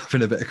about me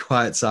having a bit of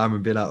quiet time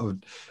and being out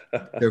and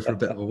go for a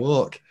bit of a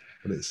walk.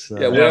 But it's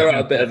we're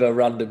at a bit of a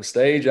random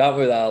stage, aren't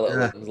we? With our little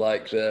ones,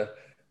 like they're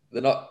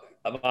not.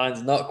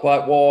 Mine's not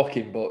quite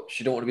walking, but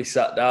she don't want to be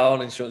sat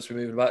down and she wants to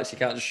be moving about. So you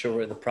can't just shove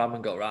her in the pram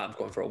and go, right, I'm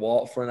going for a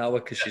walk for an hour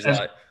because she's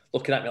like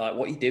looking at me like,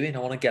 what are you doing? I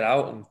want to get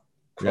out and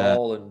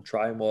crawl and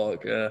try and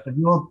walk. Yeah. Have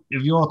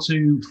your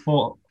two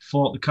fought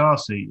the car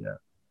seat yet?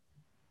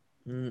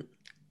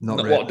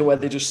 Not really. Where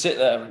they just sit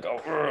there and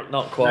go,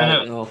 not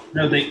quite. No,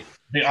 they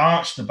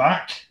arch the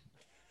back.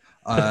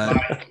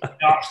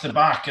 Arch the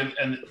back,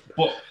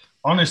 but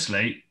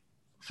honestly,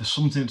 for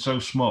something so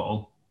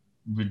small,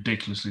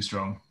 ridiculously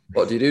strong.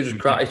 What do you do? Just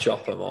karate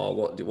chop them, or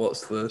what?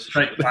 What's the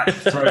straight back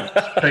throat,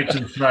 straight to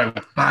the throat,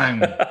 bang,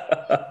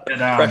 get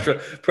down.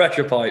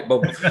 Pressure pipe,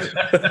 boom.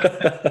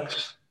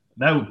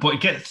 No, but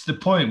it gets to the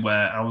point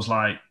where I was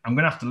like, I'm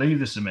going to have to leave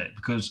this a minute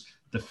because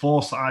the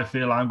force that I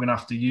feel I'm going to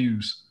have to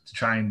use to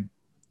try and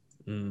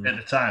at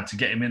the time to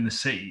get him in the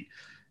seat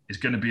is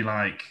going to be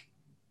like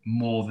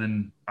more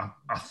than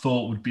I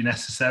thought would be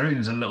necessary. It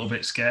was a little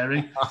bit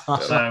scary.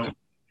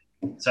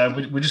 So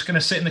we're just going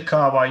to sit in the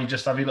car while you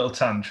just have your little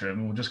tantrum,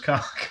 and we'll just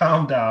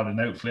calm down, and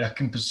hopefully I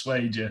can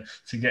persuade you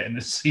to get in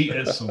the seat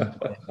at some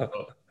point.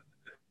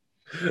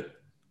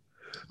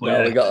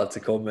 Well, we got that to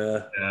come.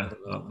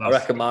 I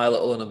reckon my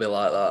little one will be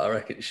like that. I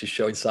reckon she's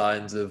showing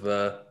signs of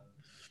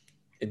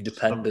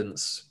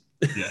independence.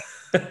 Yeah.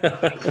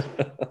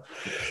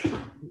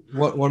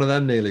 One of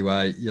them nearly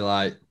where you're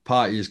like,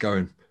 party is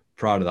going,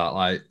 proud of that,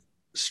 like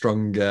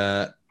strong,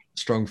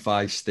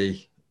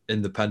 feisty,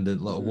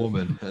 independent little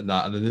woman and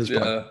that, and then there's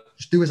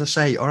just do as I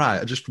say. All right,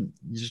 you just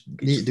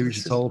need to do as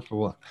you're told for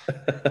what.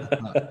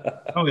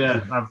 Oh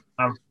yeah,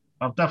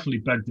 I've definitely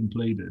begged and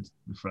pleaded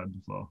with Fred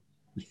before.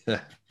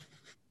 Yeah,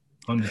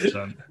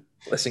 100%.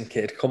 Listen,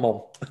 kid, come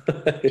on.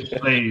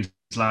 Please,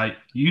 like,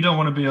 you don't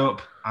want to be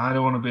up. I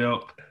don't want to be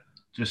up.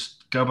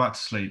 Just go back to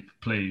sleep,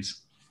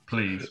 please.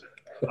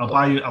 I'll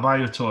buy you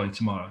a toy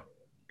tomorrow.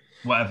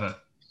 Whatever.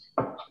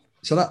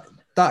 So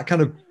that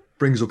kind of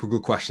brings up a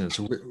good question.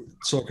 So we're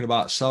talking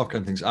about self-care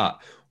and things.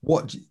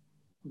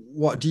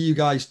 What do you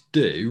guys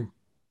do?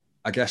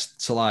 I guess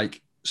to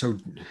like. So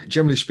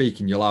generally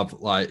speaking, you'll have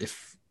like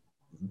if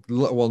the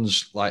little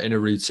one's like in a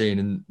routine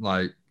and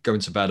like going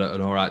to bed at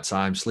an all right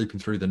time, sleeping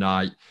through the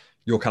night,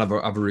 you'll kind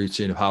of have a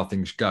routine of how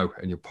things go,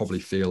 and you'll probably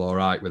feel all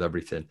right with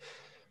everything.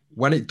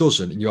 When it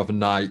doesn't, and you have a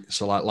night,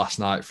 so like last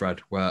night, Fred,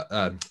 where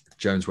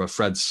Jones, where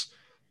Fred's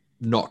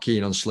not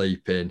keen on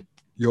sleeping,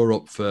 you're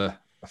up for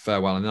a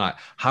farewell in the night.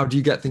 How do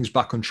you get things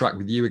back on track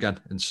with you again?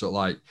 And sort of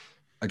like,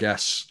 I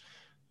guess,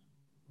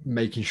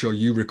 making sure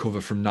you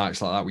recover from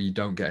nights like that where you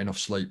don't get enough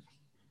sleep.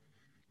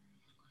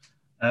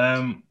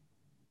 I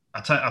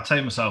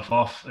take myself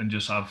off and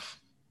just have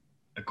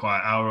a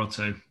quiet hour or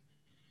two.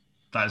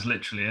 That is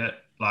literally it.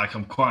 Like,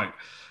 I'm quite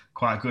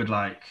good.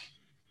 Like,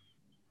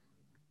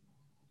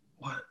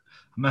 what?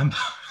 I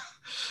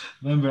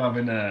remember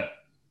having a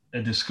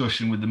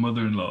discussion with the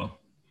mother-in-law,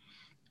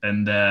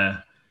 and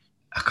I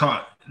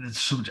can't.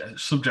 The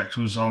subject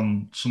was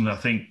on something. I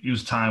think it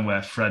was time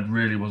where Fred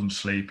really wasn't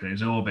sleeping. It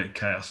was all a bit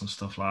chaos and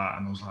stuff like that.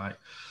 And I was like,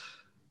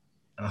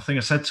 and I think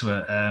I said to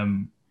her,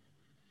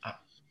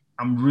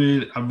 I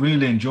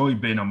really enjoy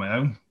being on my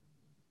own.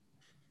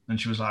 And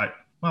she was like,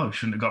 well, you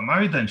shouldn't have got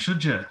married then,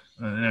 should you?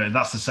 Anyway,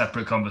 that's a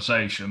separate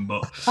conversation,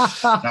 but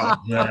that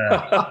was,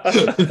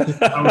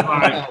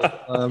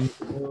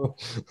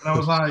 I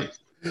was like,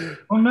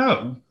 oh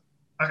no,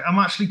 I'm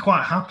actually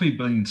quite happy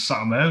being sat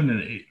on my own,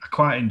 and I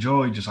quite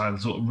enjoy just either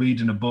sort of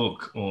reading a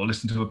book or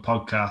listening to a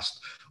podcast,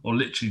 or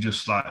literally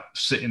just like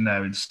sitting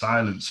there in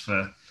silence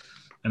for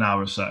an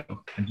hour or so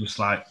and just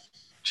like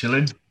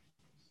chilling.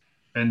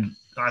 And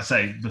I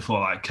say before,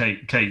 like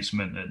Kate's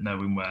meant at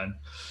knowing when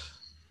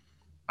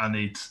I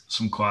need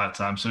some quiet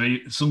time. So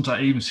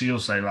sometimes even she'll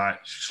say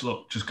like,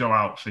 just go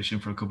out fishing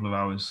for a couple of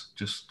hours,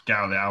 just get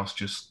out of the house,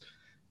 just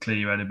clear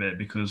your head a bit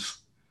because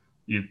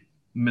you're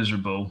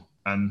miserable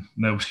and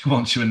nobody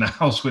wants you in the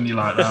house when you're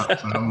like that.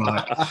 So I'm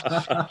like,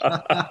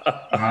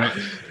 all right,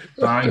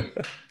 fine.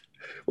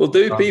 Well,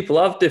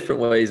 people have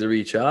different ways of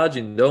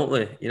recharging, don't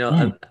they? You know,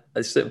 and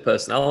there's certain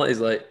personalities.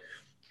 Like,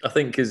 I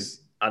think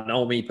because I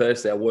know me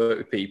personally, I work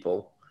with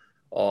people,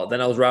 or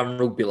then I was around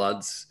rugby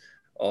lads,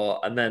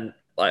 and then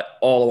like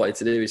all I wanted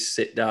to do is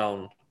sit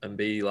down and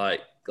be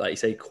like you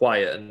say,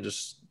 quiet and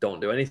just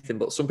don't do anything.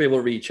 But some people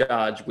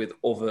recharge with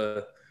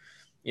other,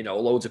 you know,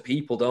 loads of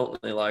people,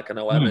 don't they? Like I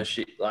know Emma,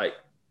 she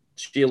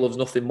loves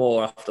nothing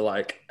more after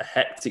like a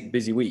hectic,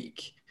 busy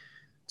week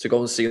to go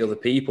and see other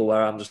people,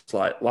 where I'm just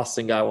like, last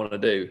thing I want to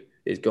do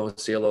is go and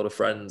see a load of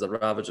friends. I'd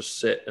rather just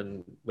sit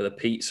and with a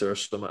pizza or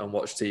something and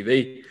watch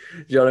TV.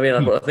 Do you know what I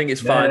mean? But I think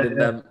it's finding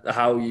them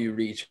how you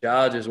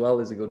recharge as well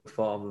is a good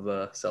form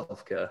of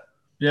self-care.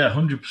 Yeah,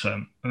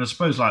 100%. And I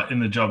suppose like in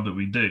the job that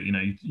we do, you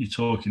know, you're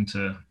talking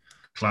to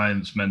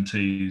clients,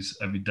 mentees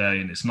every day,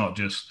 and it's not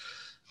just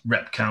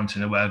rep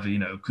counting or whatever, you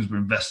know, because we're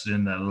invested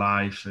in their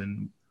life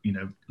and, you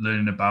know,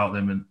 learning about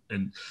them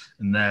and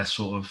their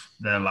sort of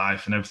their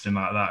life and everything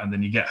like that. And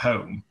then you get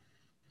home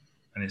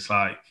and it's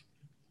like,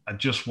 I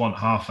just want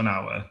half an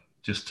hour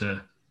just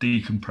to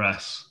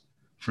decompress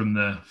from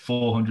the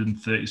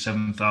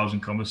 437,000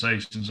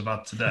 conversations I've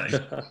had today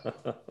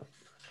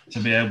to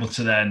be able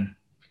to then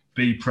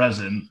be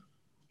present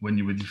when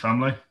you're with your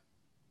family.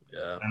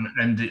 Yeah.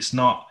 And it's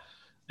not,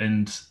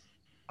 and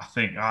I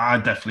think I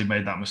definitely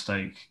made that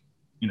mistake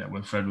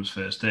when Fred was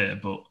first here,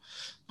 but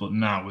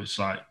now it's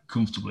like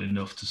comfortably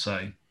enough to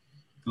say,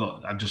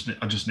 look, I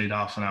just need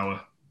half an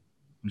hour.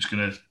 I'm just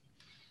gonna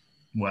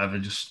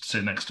just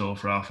sit next door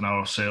for half an hour,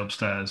 or sit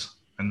upstairs,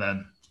 and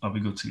then I'll be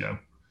good to go.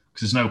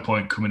 Because there's no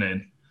point coming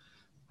in,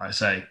 like I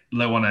say,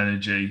 low on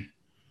energy,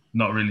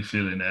 not really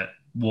feeling it,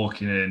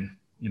 walking in,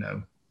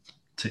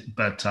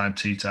 bedtime,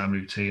 tea time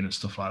routine and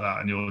stuff like that,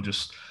 and you're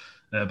just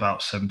at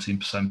about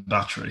 17%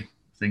 battery,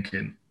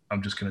 thinking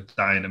I'm just going to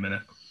die in a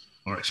minute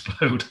or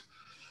explode.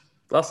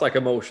 That's like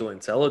emotional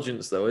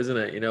intelligence, though, isn't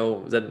it?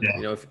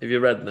 If you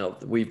read,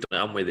 we've done it,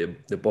 haven't we,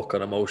 the book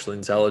on emotional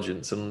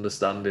intelligence and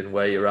understanding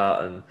where you're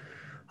at and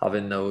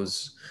having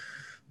those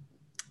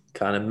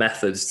kind of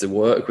methods to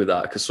work with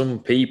that. Because some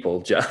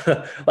people,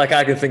 like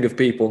I can think of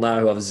people now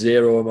who have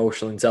zero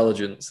emotional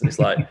intelligence, and it's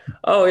like,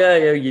 oh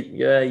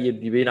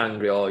you're being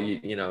angry, or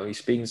you're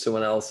speaking to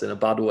someone else in a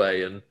bad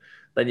way, and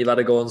then you let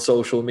it go on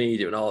social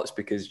media, and all it's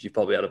because you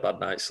probably had a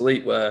bad night's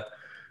sleep. Where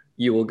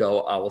you will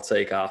go, I will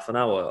take half an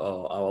hour,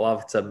 or I will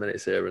have 10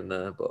 minutes here and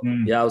there. But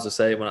I was the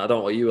same when I don't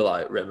know what you were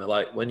like, Rimmer.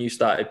 Like when you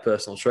started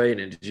personal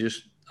training, did you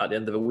just at the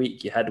end of a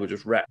week your head was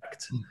just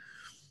wrecked?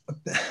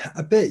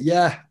 A bit,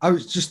 yeah. I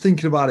was just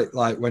thinking about it,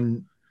 like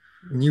when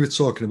you were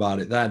talking about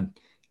it then,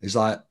 it's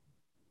like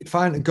if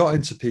I hadn't got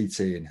into PT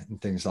and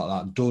things like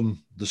that, done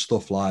the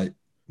stuff like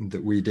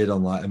that we did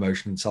on like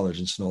emotional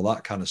intelligence and all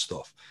that kind of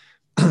stuff,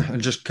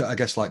 and just, I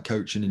guess, like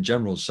coaching in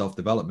general,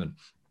 self-development,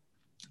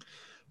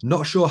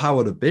 not sure how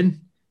I'd have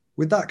been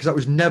with that, because that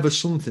was never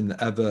something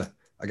that ever,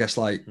 I guess,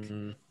 like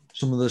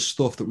some of the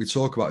stuff that we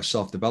talk about is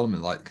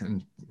self-development, like,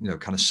 kind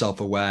of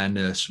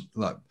self-awareness,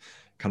 like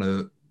kind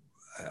of,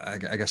 I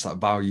guess, like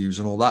values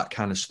and all that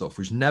kind of stuff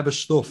was never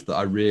stuff that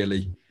I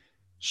really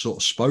sort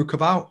of spoke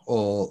about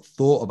or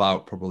thought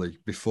about probably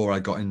before I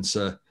got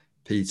into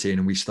PT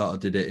and we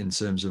did it in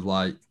terms of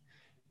like,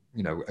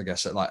 I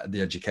guess like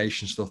the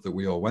education stuff that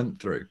we all went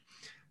through.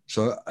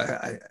 So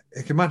I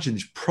can imagine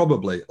there's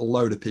probably a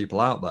load of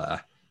people out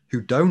there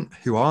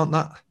who aren't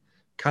that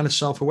kind of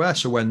self-aware.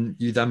 So when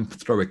you then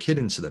throw a kid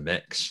into the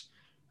mix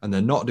and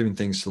they're not doing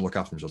things to look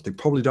after themselves, they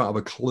probably don't have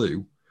a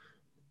clue.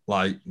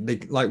 Like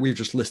we've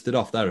just listed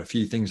off there a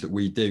few things that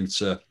we do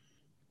to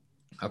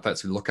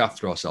effectively look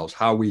after ourselves,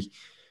 how we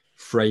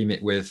frame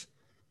it with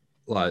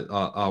like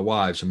our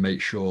wives and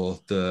make sure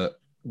that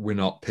we're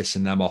not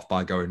pissing them off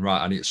by going,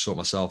 right, I need to sort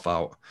myself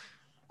out.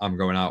 I'm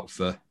going out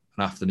for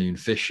an afternoon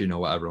fishing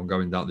or whatever. I'm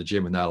going down to the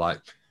gym, and they're like,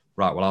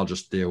 right, well, I'll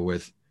just deal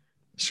with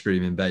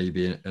screaming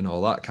baby and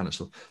all that kind of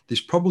stuff.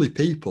 There's probably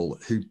people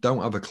who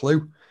don't have a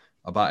clue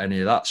about any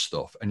of that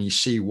stuff. And you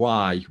see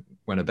why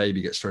when a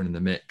baby gets thrown in the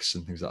mix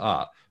and things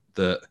like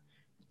that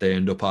they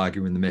end up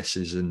arguing the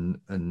misses and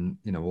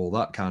all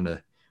that kind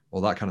of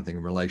thing,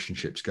 and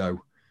relationships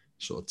go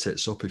sort of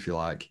tits up, if you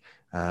like.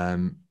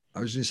 I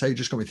was going to say, it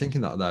just got me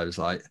thinking that there is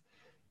like,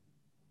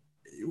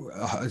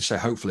 I'd say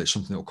hopefully it's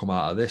something that will come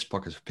out of this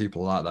podcast for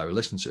people like that who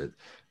listen to it,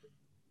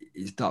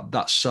 is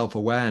that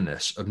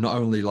self-awareness of not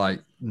only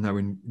like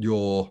knowing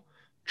your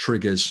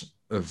triggers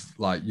of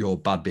like your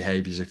bad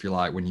behaviors, if you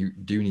like, when you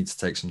do need to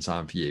take some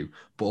time for you,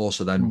 but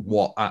also then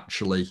what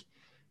actually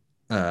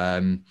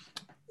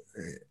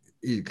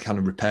it kind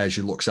of repairs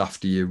you, looks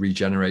after you,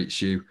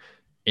 regenerates you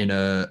in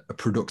a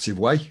productive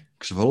way.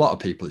 Because for a lot of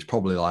people, it's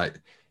probably like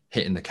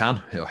hitting the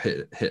can or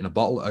hitting a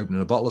bottle,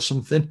 opening a bottle or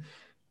something.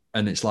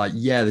 And it's like,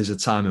 yeah, there's a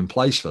time and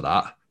place for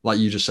that. Like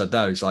you just said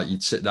there, it's like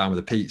you'd sit down with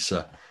a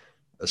pizza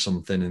or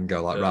something and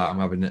go like, right, I'm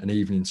having an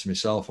evening to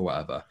myself or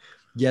whatever.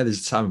 Yeah,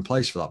 there's a time and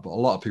place for that. But a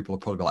lot of people are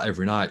probably like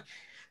every night,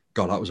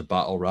 God, that was a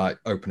battle, right?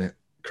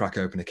 Crack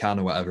open a can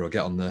or whatever, or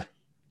get on the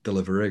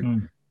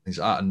Deliveroo. Things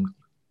like that. And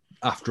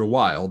after a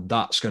while,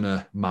 that's going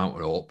to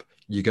mount up.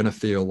 You're going to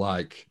feel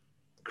like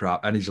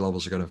crap. Energy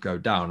levels are going to go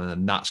down, and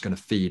then that's going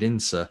to feed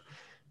into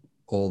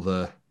all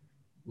the,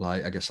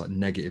 like, I guess, like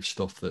negative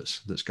stuff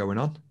that's going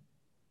on.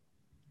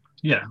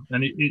 Yeah,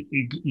 and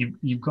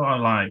you've got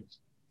to like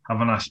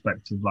have an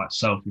aspect of like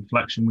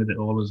self-reflection with it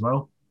all as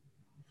well.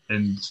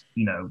 And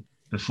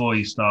before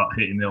you start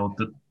hitting the old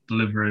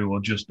Deliveroo or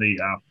Just Eat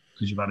app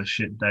because you've had a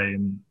shit day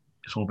and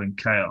it's all been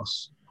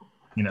chaos,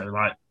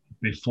 like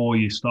before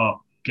you start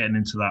getting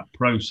into that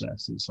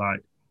process, it's like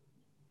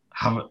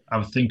have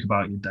a think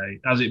about your day.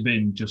 Has it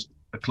been just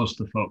a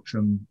clusterfuck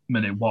from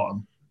minute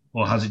one,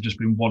 or has it just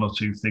been one or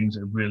two things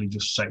that have really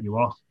just set you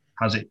off?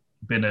 Has it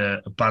been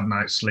a bad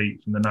night's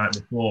sleep from the night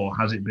before?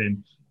 Has it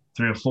been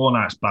 3 or 4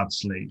 nights bad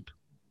sleep?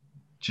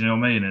 Do you know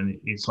what I mean? And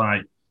it's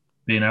like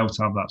being able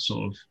to have that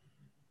sort of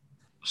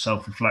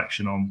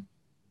self-reflection on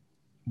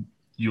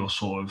your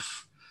sort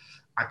of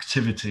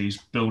activities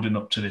building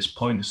up to this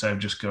point, instead of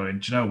just going,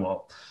 do you know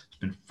what? It's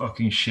been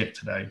fucking shit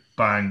today.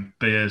 Bang,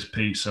 beers,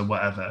 pizza,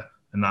 whatever.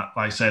 And that,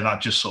 like I say,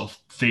 that just sort of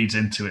feeds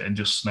into it and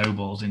just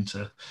snowballs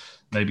into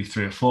maybe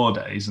 3 or 4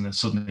 days. And then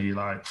suddenly you're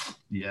like,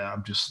 yeah, I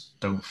just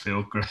don't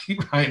feel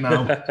great right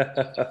now.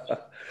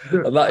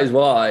 And that is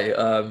why,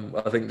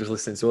 I think just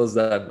listening to us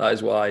then, that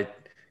is why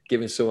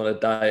giving someone a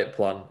diet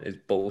plan is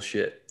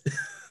bullshit.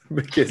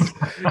 Because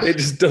it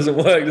just doesn't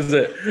work, does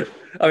it?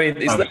 I mean,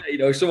 it's there, you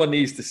know, someone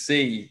needs to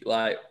see,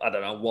 like, I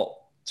don't know what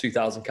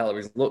 2,000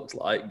 calories looks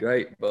like,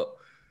 great. But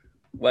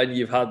when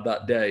you've had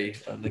that day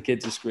and the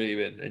kids are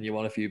screaming and you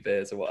want a few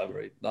beers or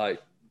whatever,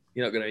 like,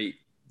 you're not going to eat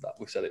that.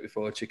 We've said it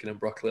before, chicken and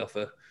broccoli off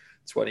a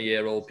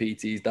 20-year-old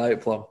PT's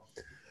diet plan.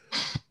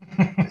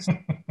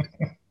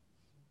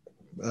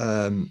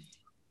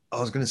 I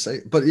was going to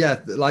say, but yeah,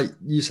 like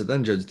you said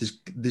then, Jones,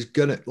 there's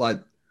gonna, like,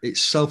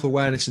 it's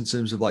self-awareness in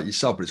terms of like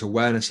yourself, but it's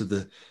awareness of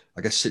the,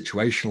 I guess,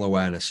 situational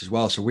awareness as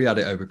well. So we had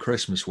it over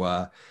Christmas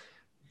where,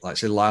 like,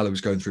 say Lila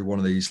was going through one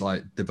of these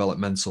like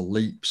developmental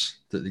leaps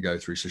that they go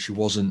through. So she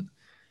wasn't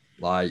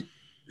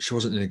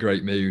in a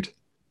great mood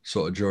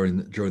sort of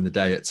during the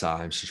day at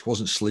times. So she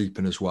wasn't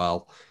sleeping as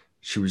well.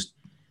 She was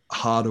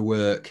harder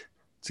work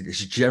to get.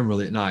 She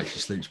generally at night, she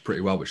sleeps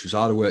pretty well, but she was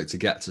harder work to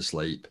get to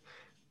sleep.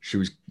 She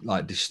was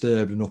like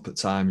disturbed and up at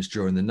times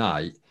during the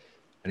night.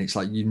 And it's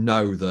like, you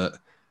know, that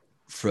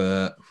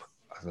for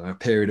a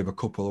period of a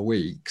couple of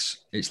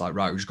weeks, it's like,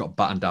 right, we've just got to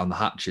batten down the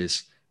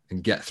hatches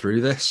and get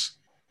through this.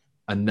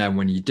 And then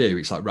when you do,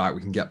 it's like, right,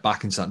 we can get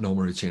back into that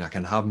normal routine. I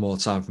can have more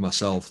time for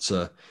myself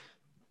to,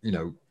 you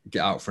know,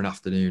 get out for an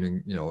afternoon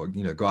and, you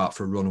know, go out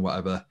for a run or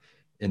whatever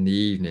in the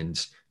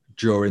evenings.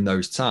 During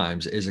those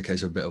times, it is a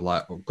case of a bit of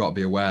like, we've got to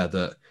be aware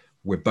that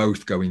we're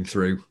both going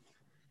through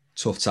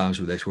tough times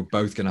with this. We're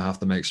both going to have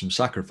to make some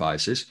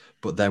sacrifices.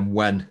 But then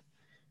when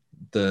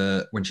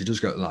she does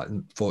go, like,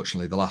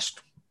 unfortunately, the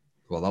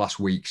last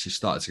week, she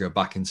started to go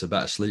back into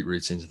better sleep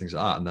routines and things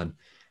like that. And then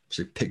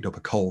she picked up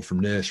a cold from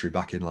nursery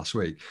back in last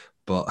week,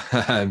 but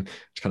it's kind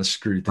of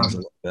screwed things a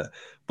little bit.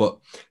 But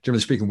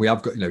generally speaking, we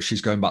have got, you know, she's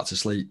going back to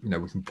sleep. You know,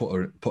 we can put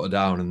her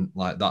down and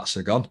like that's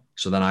her gone.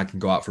 So then I can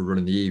go out for a run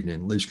in the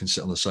evening. Luce can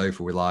sit on the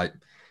sofa with like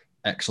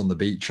X on the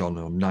beach on,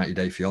 or 90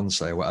 Day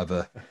Fiance or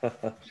whatever.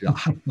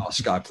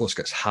 Sky Plus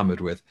gets hammered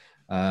with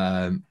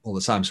all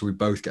the time. So we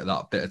both get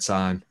that bit of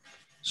time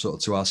sort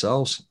of to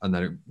ourselves, and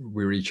then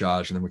we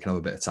recharge, and then we can have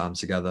a bit of time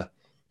together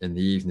in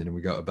the evening, and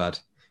we go to bed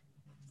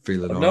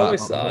feeling all right. I've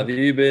noticed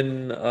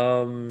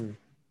that.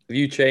 Have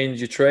you changed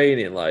your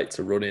training like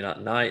to running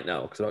at night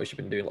now? Because I know you've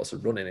been doing lots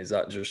of running. Is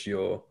that just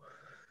your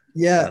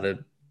kind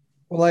of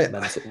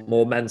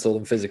more mental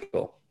than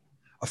physical?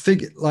 I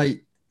think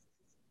like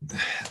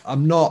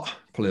I'm not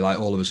probably like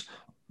all of us.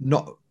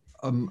 Not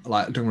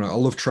like don't know. I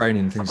love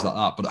training and things like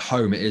that, but at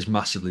home it is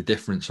massively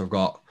different. So I've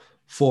got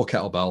 4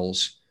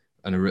 kettlebells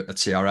and a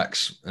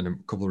TRX and a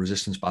couple of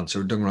resistance bands. So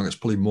don't get me wrong, it's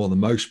probably more than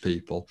most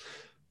people,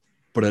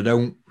 but I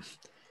don't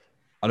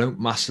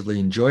massively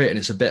enjoy it, and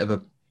it's a bit of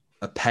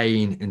a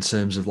pain in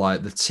terms of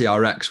like the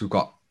TRX we've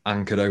got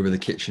anchored over the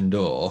kitchen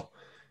door,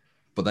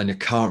 but then you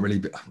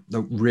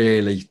don't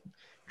really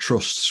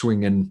trust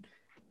swinging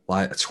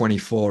like a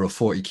 24 or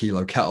 40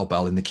 kilo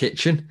kettlebell in the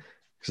kitchen,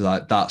 because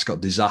like that's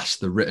got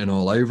disaster written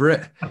all over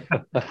it.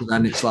 And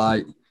then it's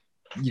like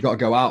you got to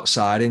go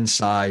outside,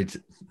 inside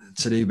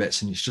to do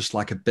bits, and it's just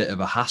like a bit of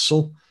a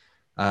hassle.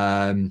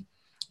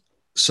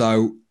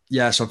 So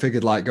I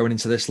figured like going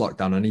into this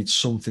lockdown, I need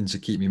something to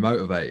keep me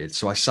motivated.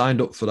 So I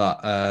signed up for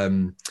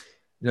that,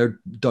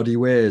 Doddy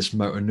Weir's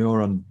Motor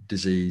Neuron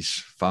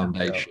Disease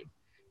Foundation.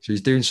 So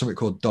he's doing something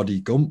called Doddy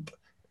Gump,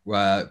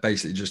 where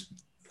basically just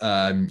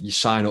you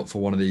sign up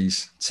for one of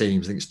these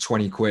teams. I think it's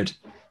 20 quid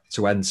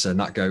to enter, and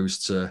that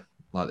goes to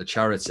like the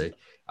charity.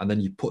 And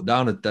then you put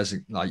down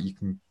like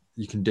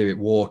you can do it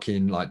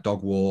walking, like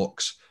dog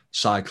walks,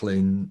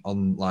 cycling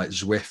on like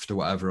Zwift or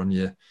whatever on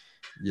your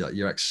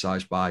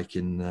exercise bike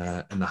in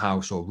the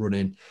house, or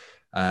running,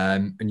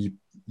 and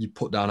you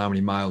put down how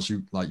many miles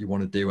you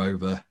want to do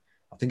over.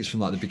 I think it's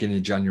from like the beginning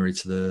of January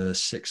to the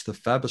 6th of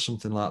Feb or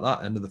something like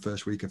that, end of the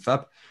first week of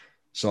Feb.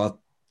 So I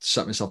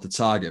set myself the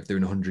target of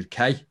doing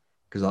 100k,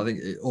 because I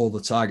think all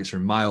the targets are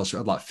in miles. So I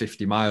had like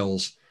 50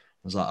 miles.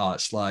 I was like, oh,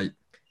 it's like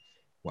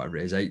whatever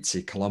it is,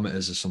 80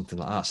 kilometers or something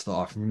like that. So I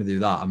thought, if I'm going to do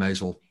that, I may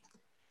as well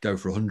go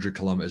for 100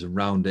 kilometers and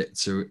round it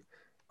to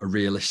a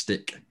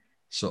realistic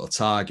sort of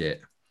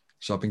target.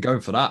 So I've been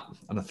going for that,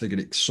 and I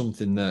figured it's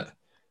something that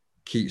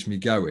keeps me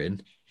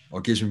going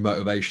or gives me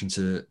motivation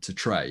to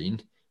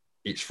train.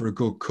 It's for a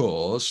good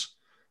cause.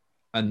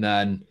 And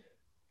then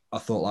I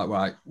thought, like,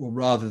 right, well,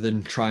 rather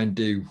than try and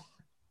do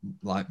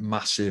like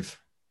massive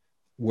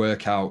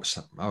workouts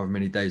however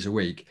many days a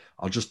week,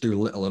 I'll just do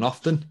little and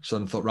often. So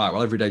then I thought, right,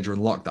 well, every day during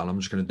lockdown,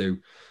 I'm just going to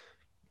do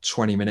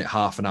 20 minutes,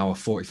 half an hour,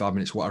 45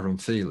 minutes, whatever I'm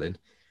feeling,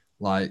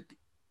 like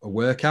a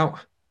workout.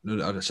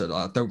 I said,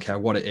 I don't care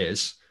what it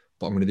is,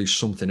 but I'm going to do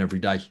something every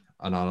day.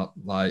 And I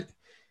like,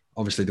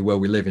 obviously the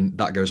world we live in,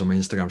 that goes on my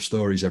Instagram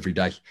stories every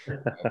day,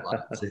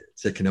 like,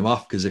 ticking them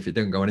off, because if it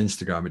didn't go on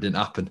Instagram, it didn't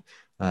happen.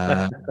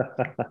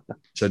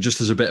 So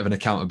just as a bit of an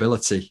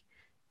accountability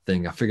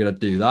thing, I figured I'd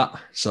do that,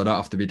 so I don't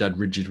have to be dead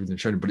rigid with the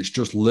training. But it's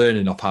just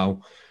learning up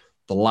how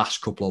the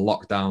last couple of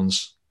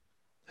lockdowns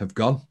have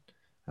gone.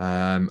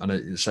 And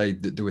I say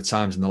that there were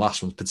times in the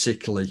last ones,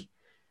 particularly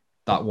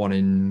that one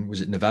in,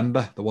 was it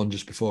November, the one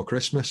just before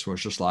Christmas, where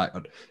it's just like,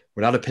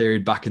 we'd had a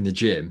period back in the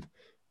gym,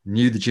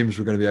 knew the gyms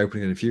were going to be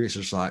opening in a few weeks.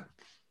 Just like,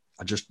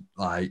 I just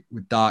like,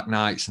 with dark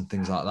nights and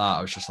things like that,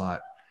 I was just like,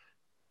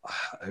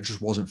 I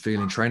just wasn't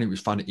feeling training. It was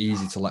finding it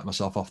easy to let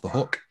myself off the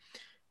hook.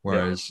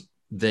 Whereas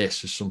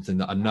this is something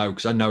that I know,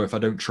 because I know if I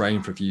don't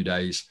train for a few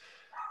days,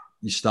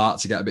 you start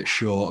to get a bit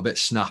short, a bit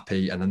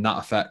snappy, and then that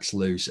affects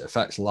Luce, it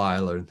affects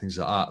Lila and things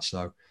like that.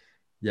 So,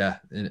 yeah,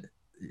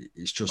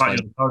 it's just like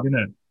your dog, isn't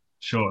it?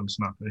 Short and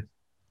snappy.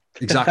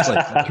 Exactly.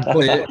 I can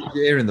probably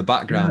hear in the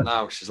background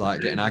now. She's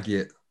like getting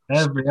aggy.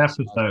 Every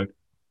episode.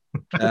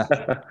 Yeah.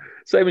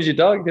 Same as your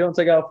dog. If you don't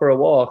take it out for a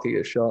walk, you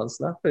get short and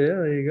snappy. Yeah,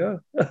 there you go.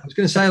 I was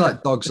going to say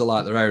like dogs are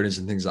like their owners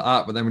and things like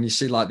that, but then when you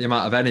see like the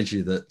amount of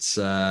energy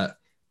that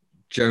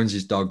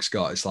Jones's dog's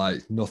got, it's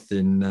like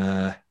nothing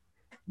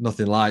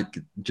like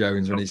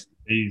Jones when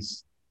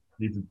he's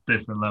a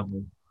different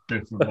level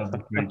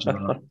creature.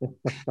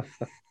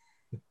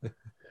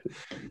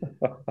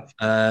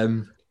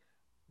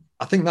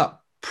 I think that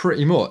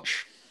pretty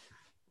much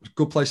was a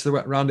good place to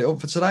round it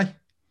up for today.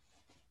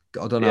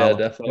 I don't know. Yeah,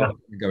 definitely.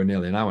 We're going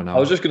nearly an hour now. I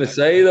was just going to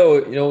say,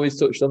 though, we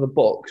touched on the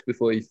books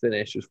before you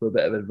finish, just for a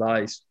bit of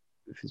advice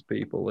if there's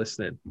people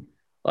listening.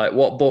 Like,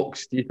 what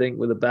books do you think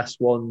were the best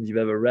ones you've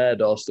ever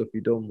read or stuff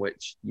you've done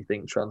which you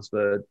think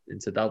transferred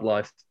into dad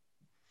life?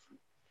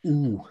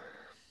 Ooh.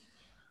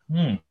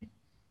 I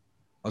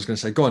was going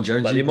to say, go on,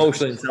 Jones. Like the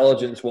emotional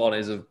intelligence one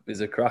is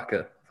a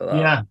cracker for that.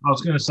 Yeah, I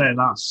was going to say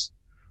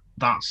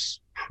that's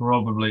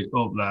probably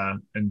up there,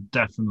 and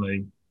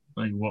definitely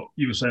like what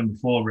you were saying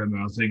before,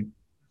 Rimmer. I think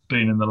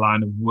being in the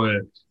line of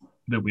work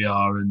that we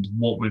are and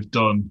what we've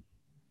done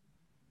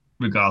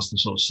regards to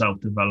sort of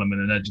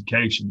self-development and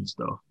education and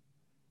stuff.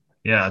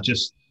 Yeah,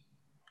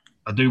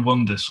 I do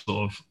wonder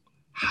sort of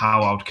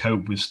how I would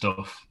cope with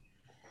stuff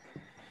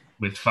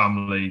with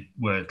family,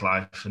 work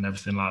life and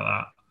everything like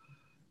that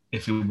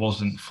if it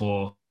wasn't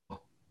for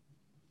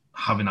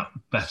having that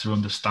better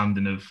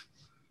understanding of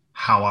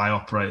how I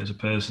operate as a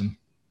person.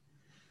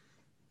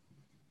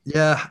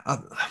 Yeah,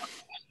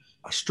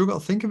 I struggle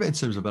to think of it in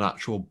terms of an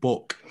actual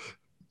book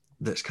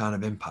that's kind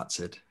of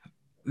impacted.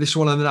 This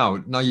one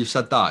now you've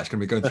said that, it's going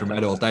to be going through my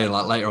head all day. And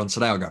like later on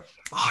today, I'll go,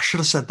 I should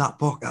have said that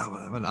book.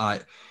 I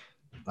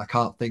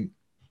can't think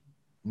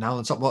now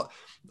on top. What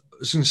I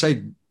was going to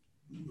say,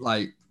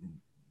 like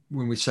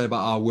when we say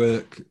about our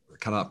work,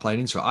 kind of playing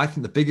into it, I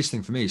think the biggest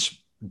thing for me is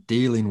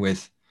dealing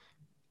with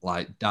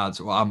like dads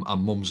and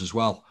mums as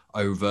well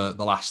over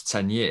the last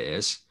 10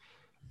 years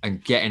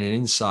and getting an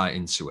insight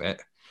into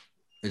it.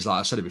 Is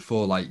like I said it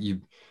before, like you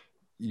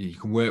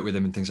can work with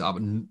them and things like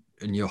that, and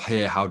you'll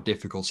hear how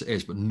difficult it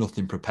is, but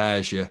nothing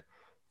prepares you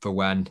for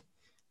when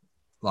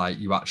like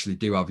you actually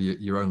do have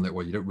your own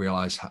little, you don't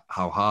realize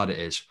how hard it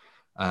is.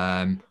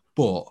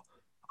 But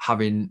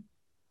having,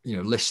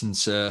 listened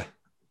to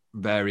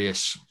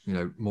various,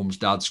 mums,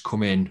 dads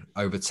come in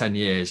over 10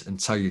 years and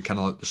tell you kind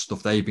of like the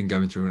stuff they've been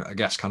going through, and I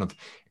guess kind of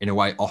in a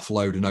way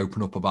offload and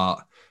open up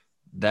about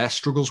their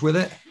struggles with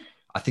it.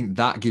 I think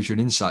that gives you an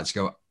insight to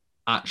go,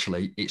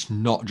 actually, it's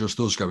not just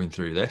us going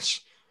through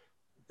this.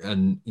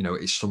 And,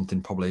 it's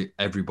something probably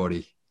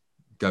everybody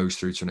goes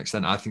through to an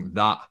extent. I think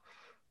that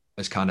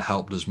has kind of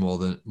helped us more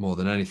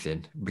than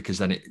anything, because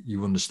then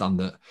you understand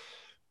that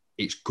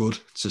it's good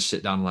to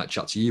sit down and like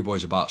chat to you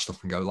boys about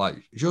stuff and go like,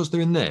 is yours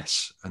doing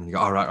this? And you go,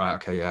 all right,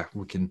 okay, yeah,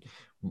 we can,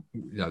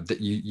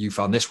 that you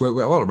found this work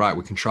well, right,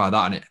 we can try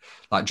that. And it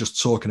like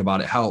just talking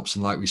about it helps.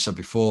 And like we said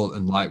before,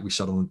 and like we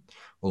said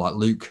like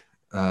Luke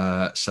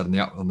said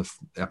on the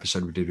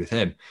episode we did with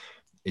him,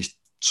 is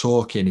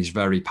talking is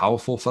very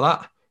powerful for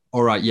that.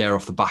 All right, yeah,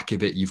 off the back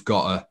of it, you've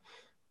got to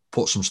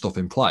put some stuff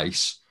in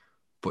place,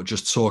 but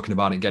just talking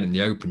about it, getting in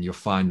the open, you'll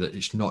find that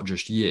it's not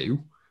just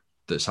you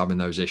that's having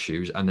those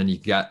issues. And then you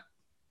get,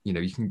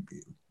 you can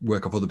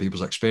work off other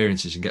people's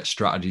experiences and get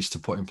strategies to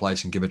put in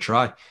place and give a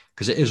try,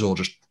 because it is all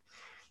just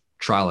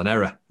trial and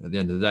error at the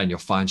end of the day, and you'll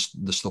find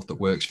the stuff that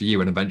works for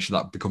you, and eventually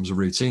that becomes a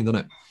routine,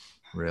 doesn't it?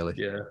 Really?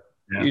 Yeah.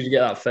 You usually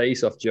get that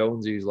face off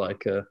Jones, who's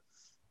like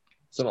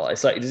something like,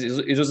 it's like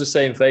he does the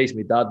same face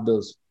my dad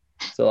does.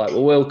 So like,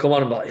 well, Will come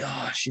on and be like,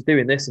 oh, she's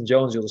doing this, and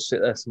Jones will just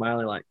sit there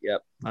smiling like,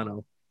 yep, I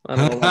know,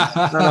 lads.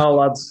 I know,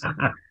 lads.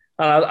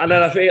 And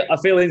then I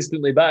feel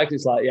instantly back.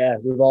 It's like, yeah,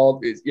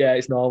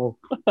 it's normal.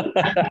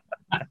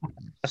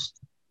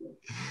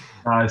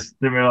 Nice.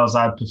 Didn't realise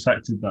I'd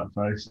perfected that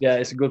face. Yeah,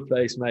 it's a good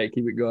face, mate.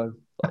 Keep it going.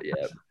 But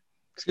yeah,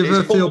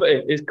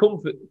 it's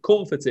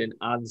comforting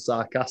and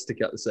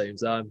sarcastic at the same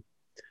time.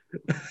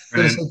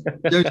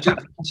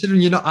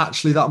 Considering you're not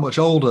actually that much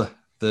older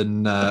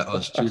than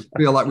us, do you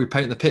feel like we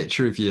paint the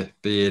picture of you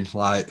being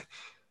like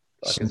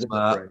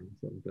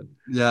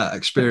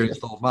experienced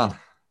old man?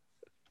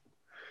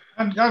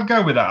 I'd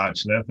go with that,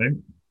 actually. I think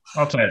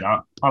I'll take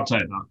that.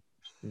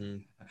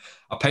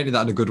 I painted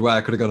that in a good way.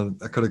 I could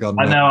have gone.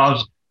 I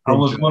know. I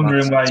was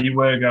wondering where you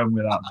were going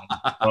with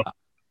that.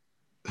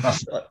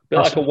 That's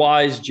like a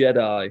wise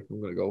Jedi.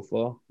 I'm going to go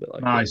for.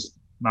 Like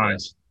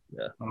nice.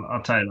 Yeah.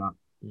 I'll take that.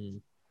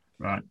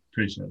 Right,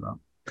 appreciate that.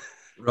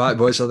 Right,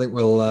 boys. I think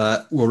we'll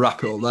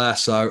wrap it up there.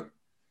 So,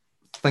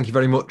 thank you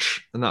very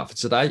much and that for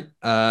today.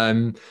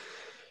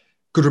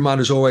 Good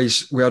reminder as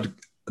always. We had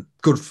a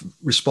good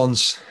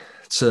response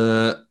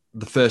to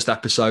the first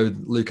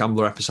episode, Luke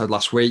Ambler episode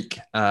last week.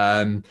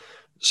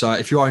 So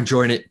if you are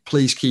enjoying it,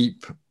 please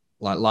keep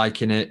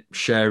liking it,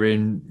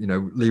 sharing,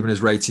 leaving us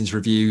ratings,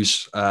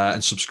 reviews,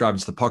 and subscribing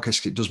to the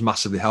podcast. It does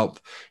massively help.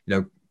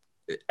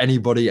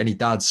 Anybody, any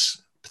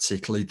dads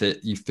particularly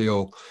that you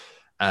feel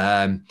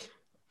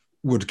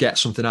would get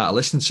something out of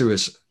listening to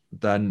us,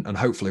 then, and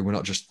hopefully we're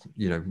not just,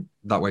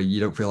 that way you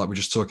don't feel like we're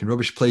just talking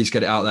rubbish. Please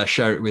get it out there,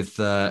 share it with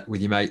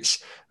your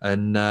mates,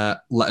 and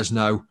let us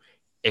know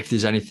if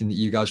there's anything that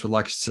you guys would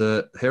like us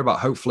to hear about.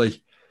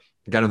 Hopefully,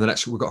 again,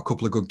 we've got a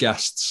couple of good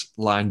guests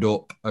lined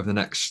up over the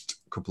next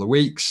couple of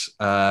weeks.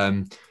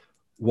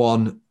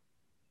 One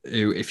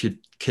who, if your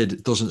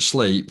kid doesn't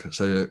sleep,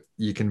 so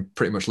you can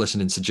pretty much listen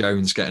into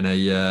Jones getting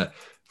a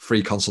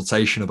free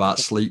consultation about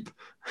sleep.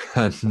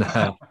 And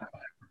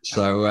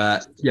so,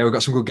 we've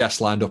got some good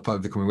guests lined up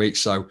over the coming weeks.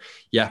 So,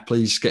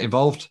 please get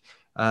involved,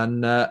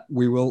 and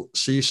we will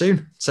see you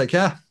soon. Take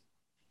care.